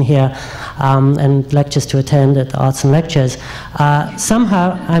seen here, and lectures to attend at the Arts and Lectures,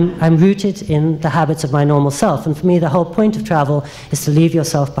 somehow I'm rooted in the habits of my normal self. And for me, the whole point of travel is to leave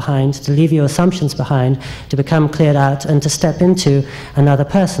yourself behind, to leave your assumptions behind, to become cleared out, and to step into another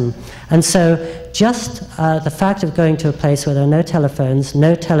person. And so just the fact of going to a place where there are no telephones,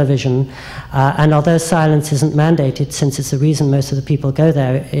 no television, and although silence isn't mandated, since it's the reason most of the people go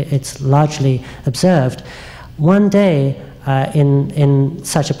there, it's largely observed. One day in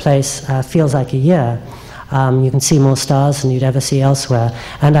such a place feels like a year. You can see more stars than you'd ever see elsewhere.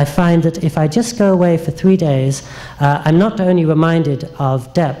 And I find that if I just go away for 3 days, I'm not only reminded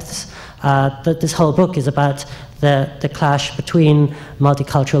of depths, that this whole book is about the clash between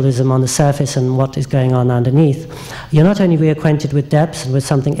multiculturalism on the surface and what is going on underneath. You're not only reacquainted with depths and with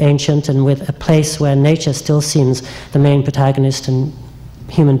something ancient and with a place where nature still seems the main protagonist and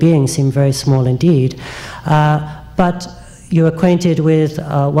human beings seem very small indeed, but you're acquainted with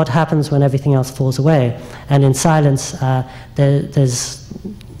what happens when everything else falls away. And in silence, there's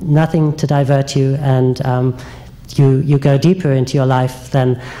nothing to divert you, and you go deeper into your life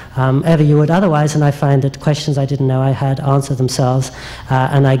than ever you would otherwise. And I find that questions I didn't know I had answer themselves.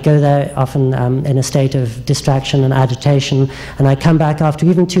 And I go there often in a state of distraction and agitation. And I come back after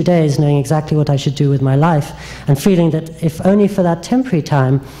even 2 days knowing exactly what I should do with my life, and feeling that if only for that temporary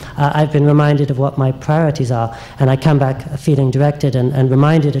time, I've been reminded of what my priorities are. And I come back feeling directed and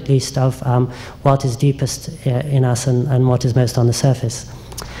reminded at least of what is deepest in us and what is most on the surface.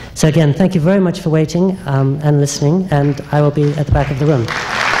 So again, thank you very much for waiting and listening, and I will be at the back of the room.